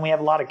power. And then we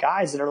have a lot of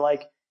guys that are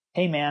like,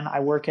 hey man,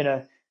 I work at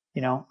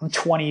I'm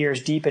 20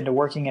 years deep into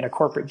working at a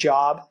corporate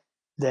job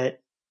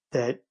that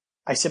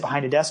I sit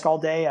behind a desk all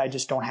day. I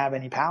just don't have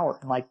any power.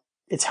 And like,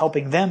 it's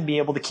helping them be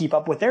able to keep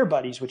up with their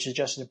buddies, which is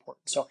just as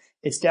important. So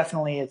it's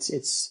definitely,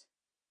 it's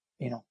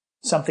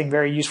something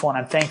very useful. And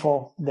I'm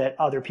thankful that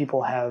other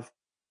people have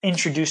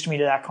introduced me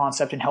to that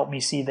concept and helped me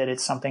see that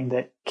it's something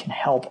that can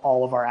help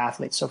all of our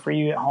athletes. So for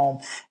you at home,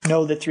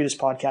 know that through this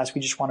podcast,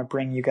 we just want to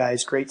bring you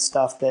guys great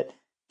stuff that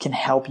can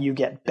help you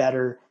get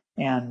better.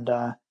 And,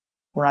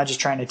 we're not just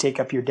trying to take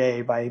up your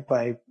day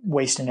by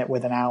wasting it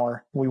with an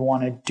hour. We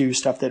want to do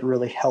stuff that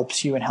really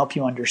helps you and help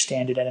you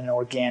understand it at an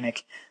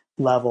organic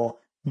level,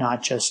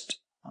 not just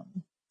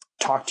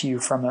talk to you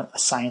from a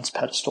science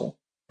pedestal,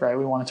 right?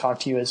 We want to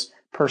talk to you as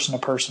person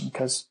to person,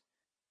 because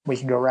we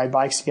can go ride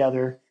bikes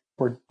together.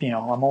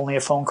 I'm only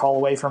a phone call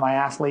away from my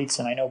athletes,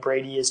 and I know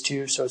Brady is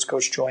too. So it's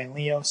Coach Joy and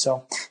Leo.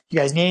 So if you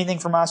guys need anything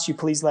from us, you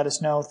please let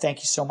us know. Thank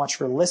you so much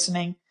for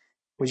listening.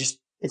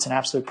 It's an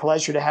absolute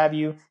pleasure to have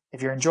you.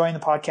 If you're enjoying the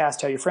podcast,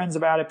 tell your friends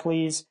about it,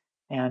 please,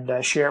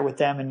 and share it with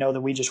them, and know that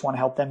we just want to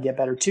help them get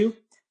better too.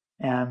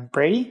 And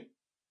Brady,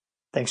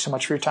 thanks so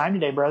much for your time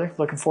today, brother.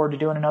 Looking forward to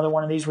doing another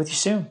one of these with you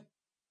soon.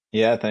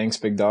 Yeah, thanks,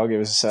 big dog. It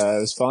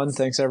was fun.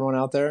 Thanks everyone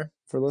out there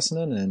for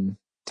listening, and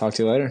talk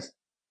to you later.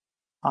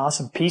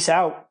 Awesome. Peace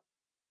out.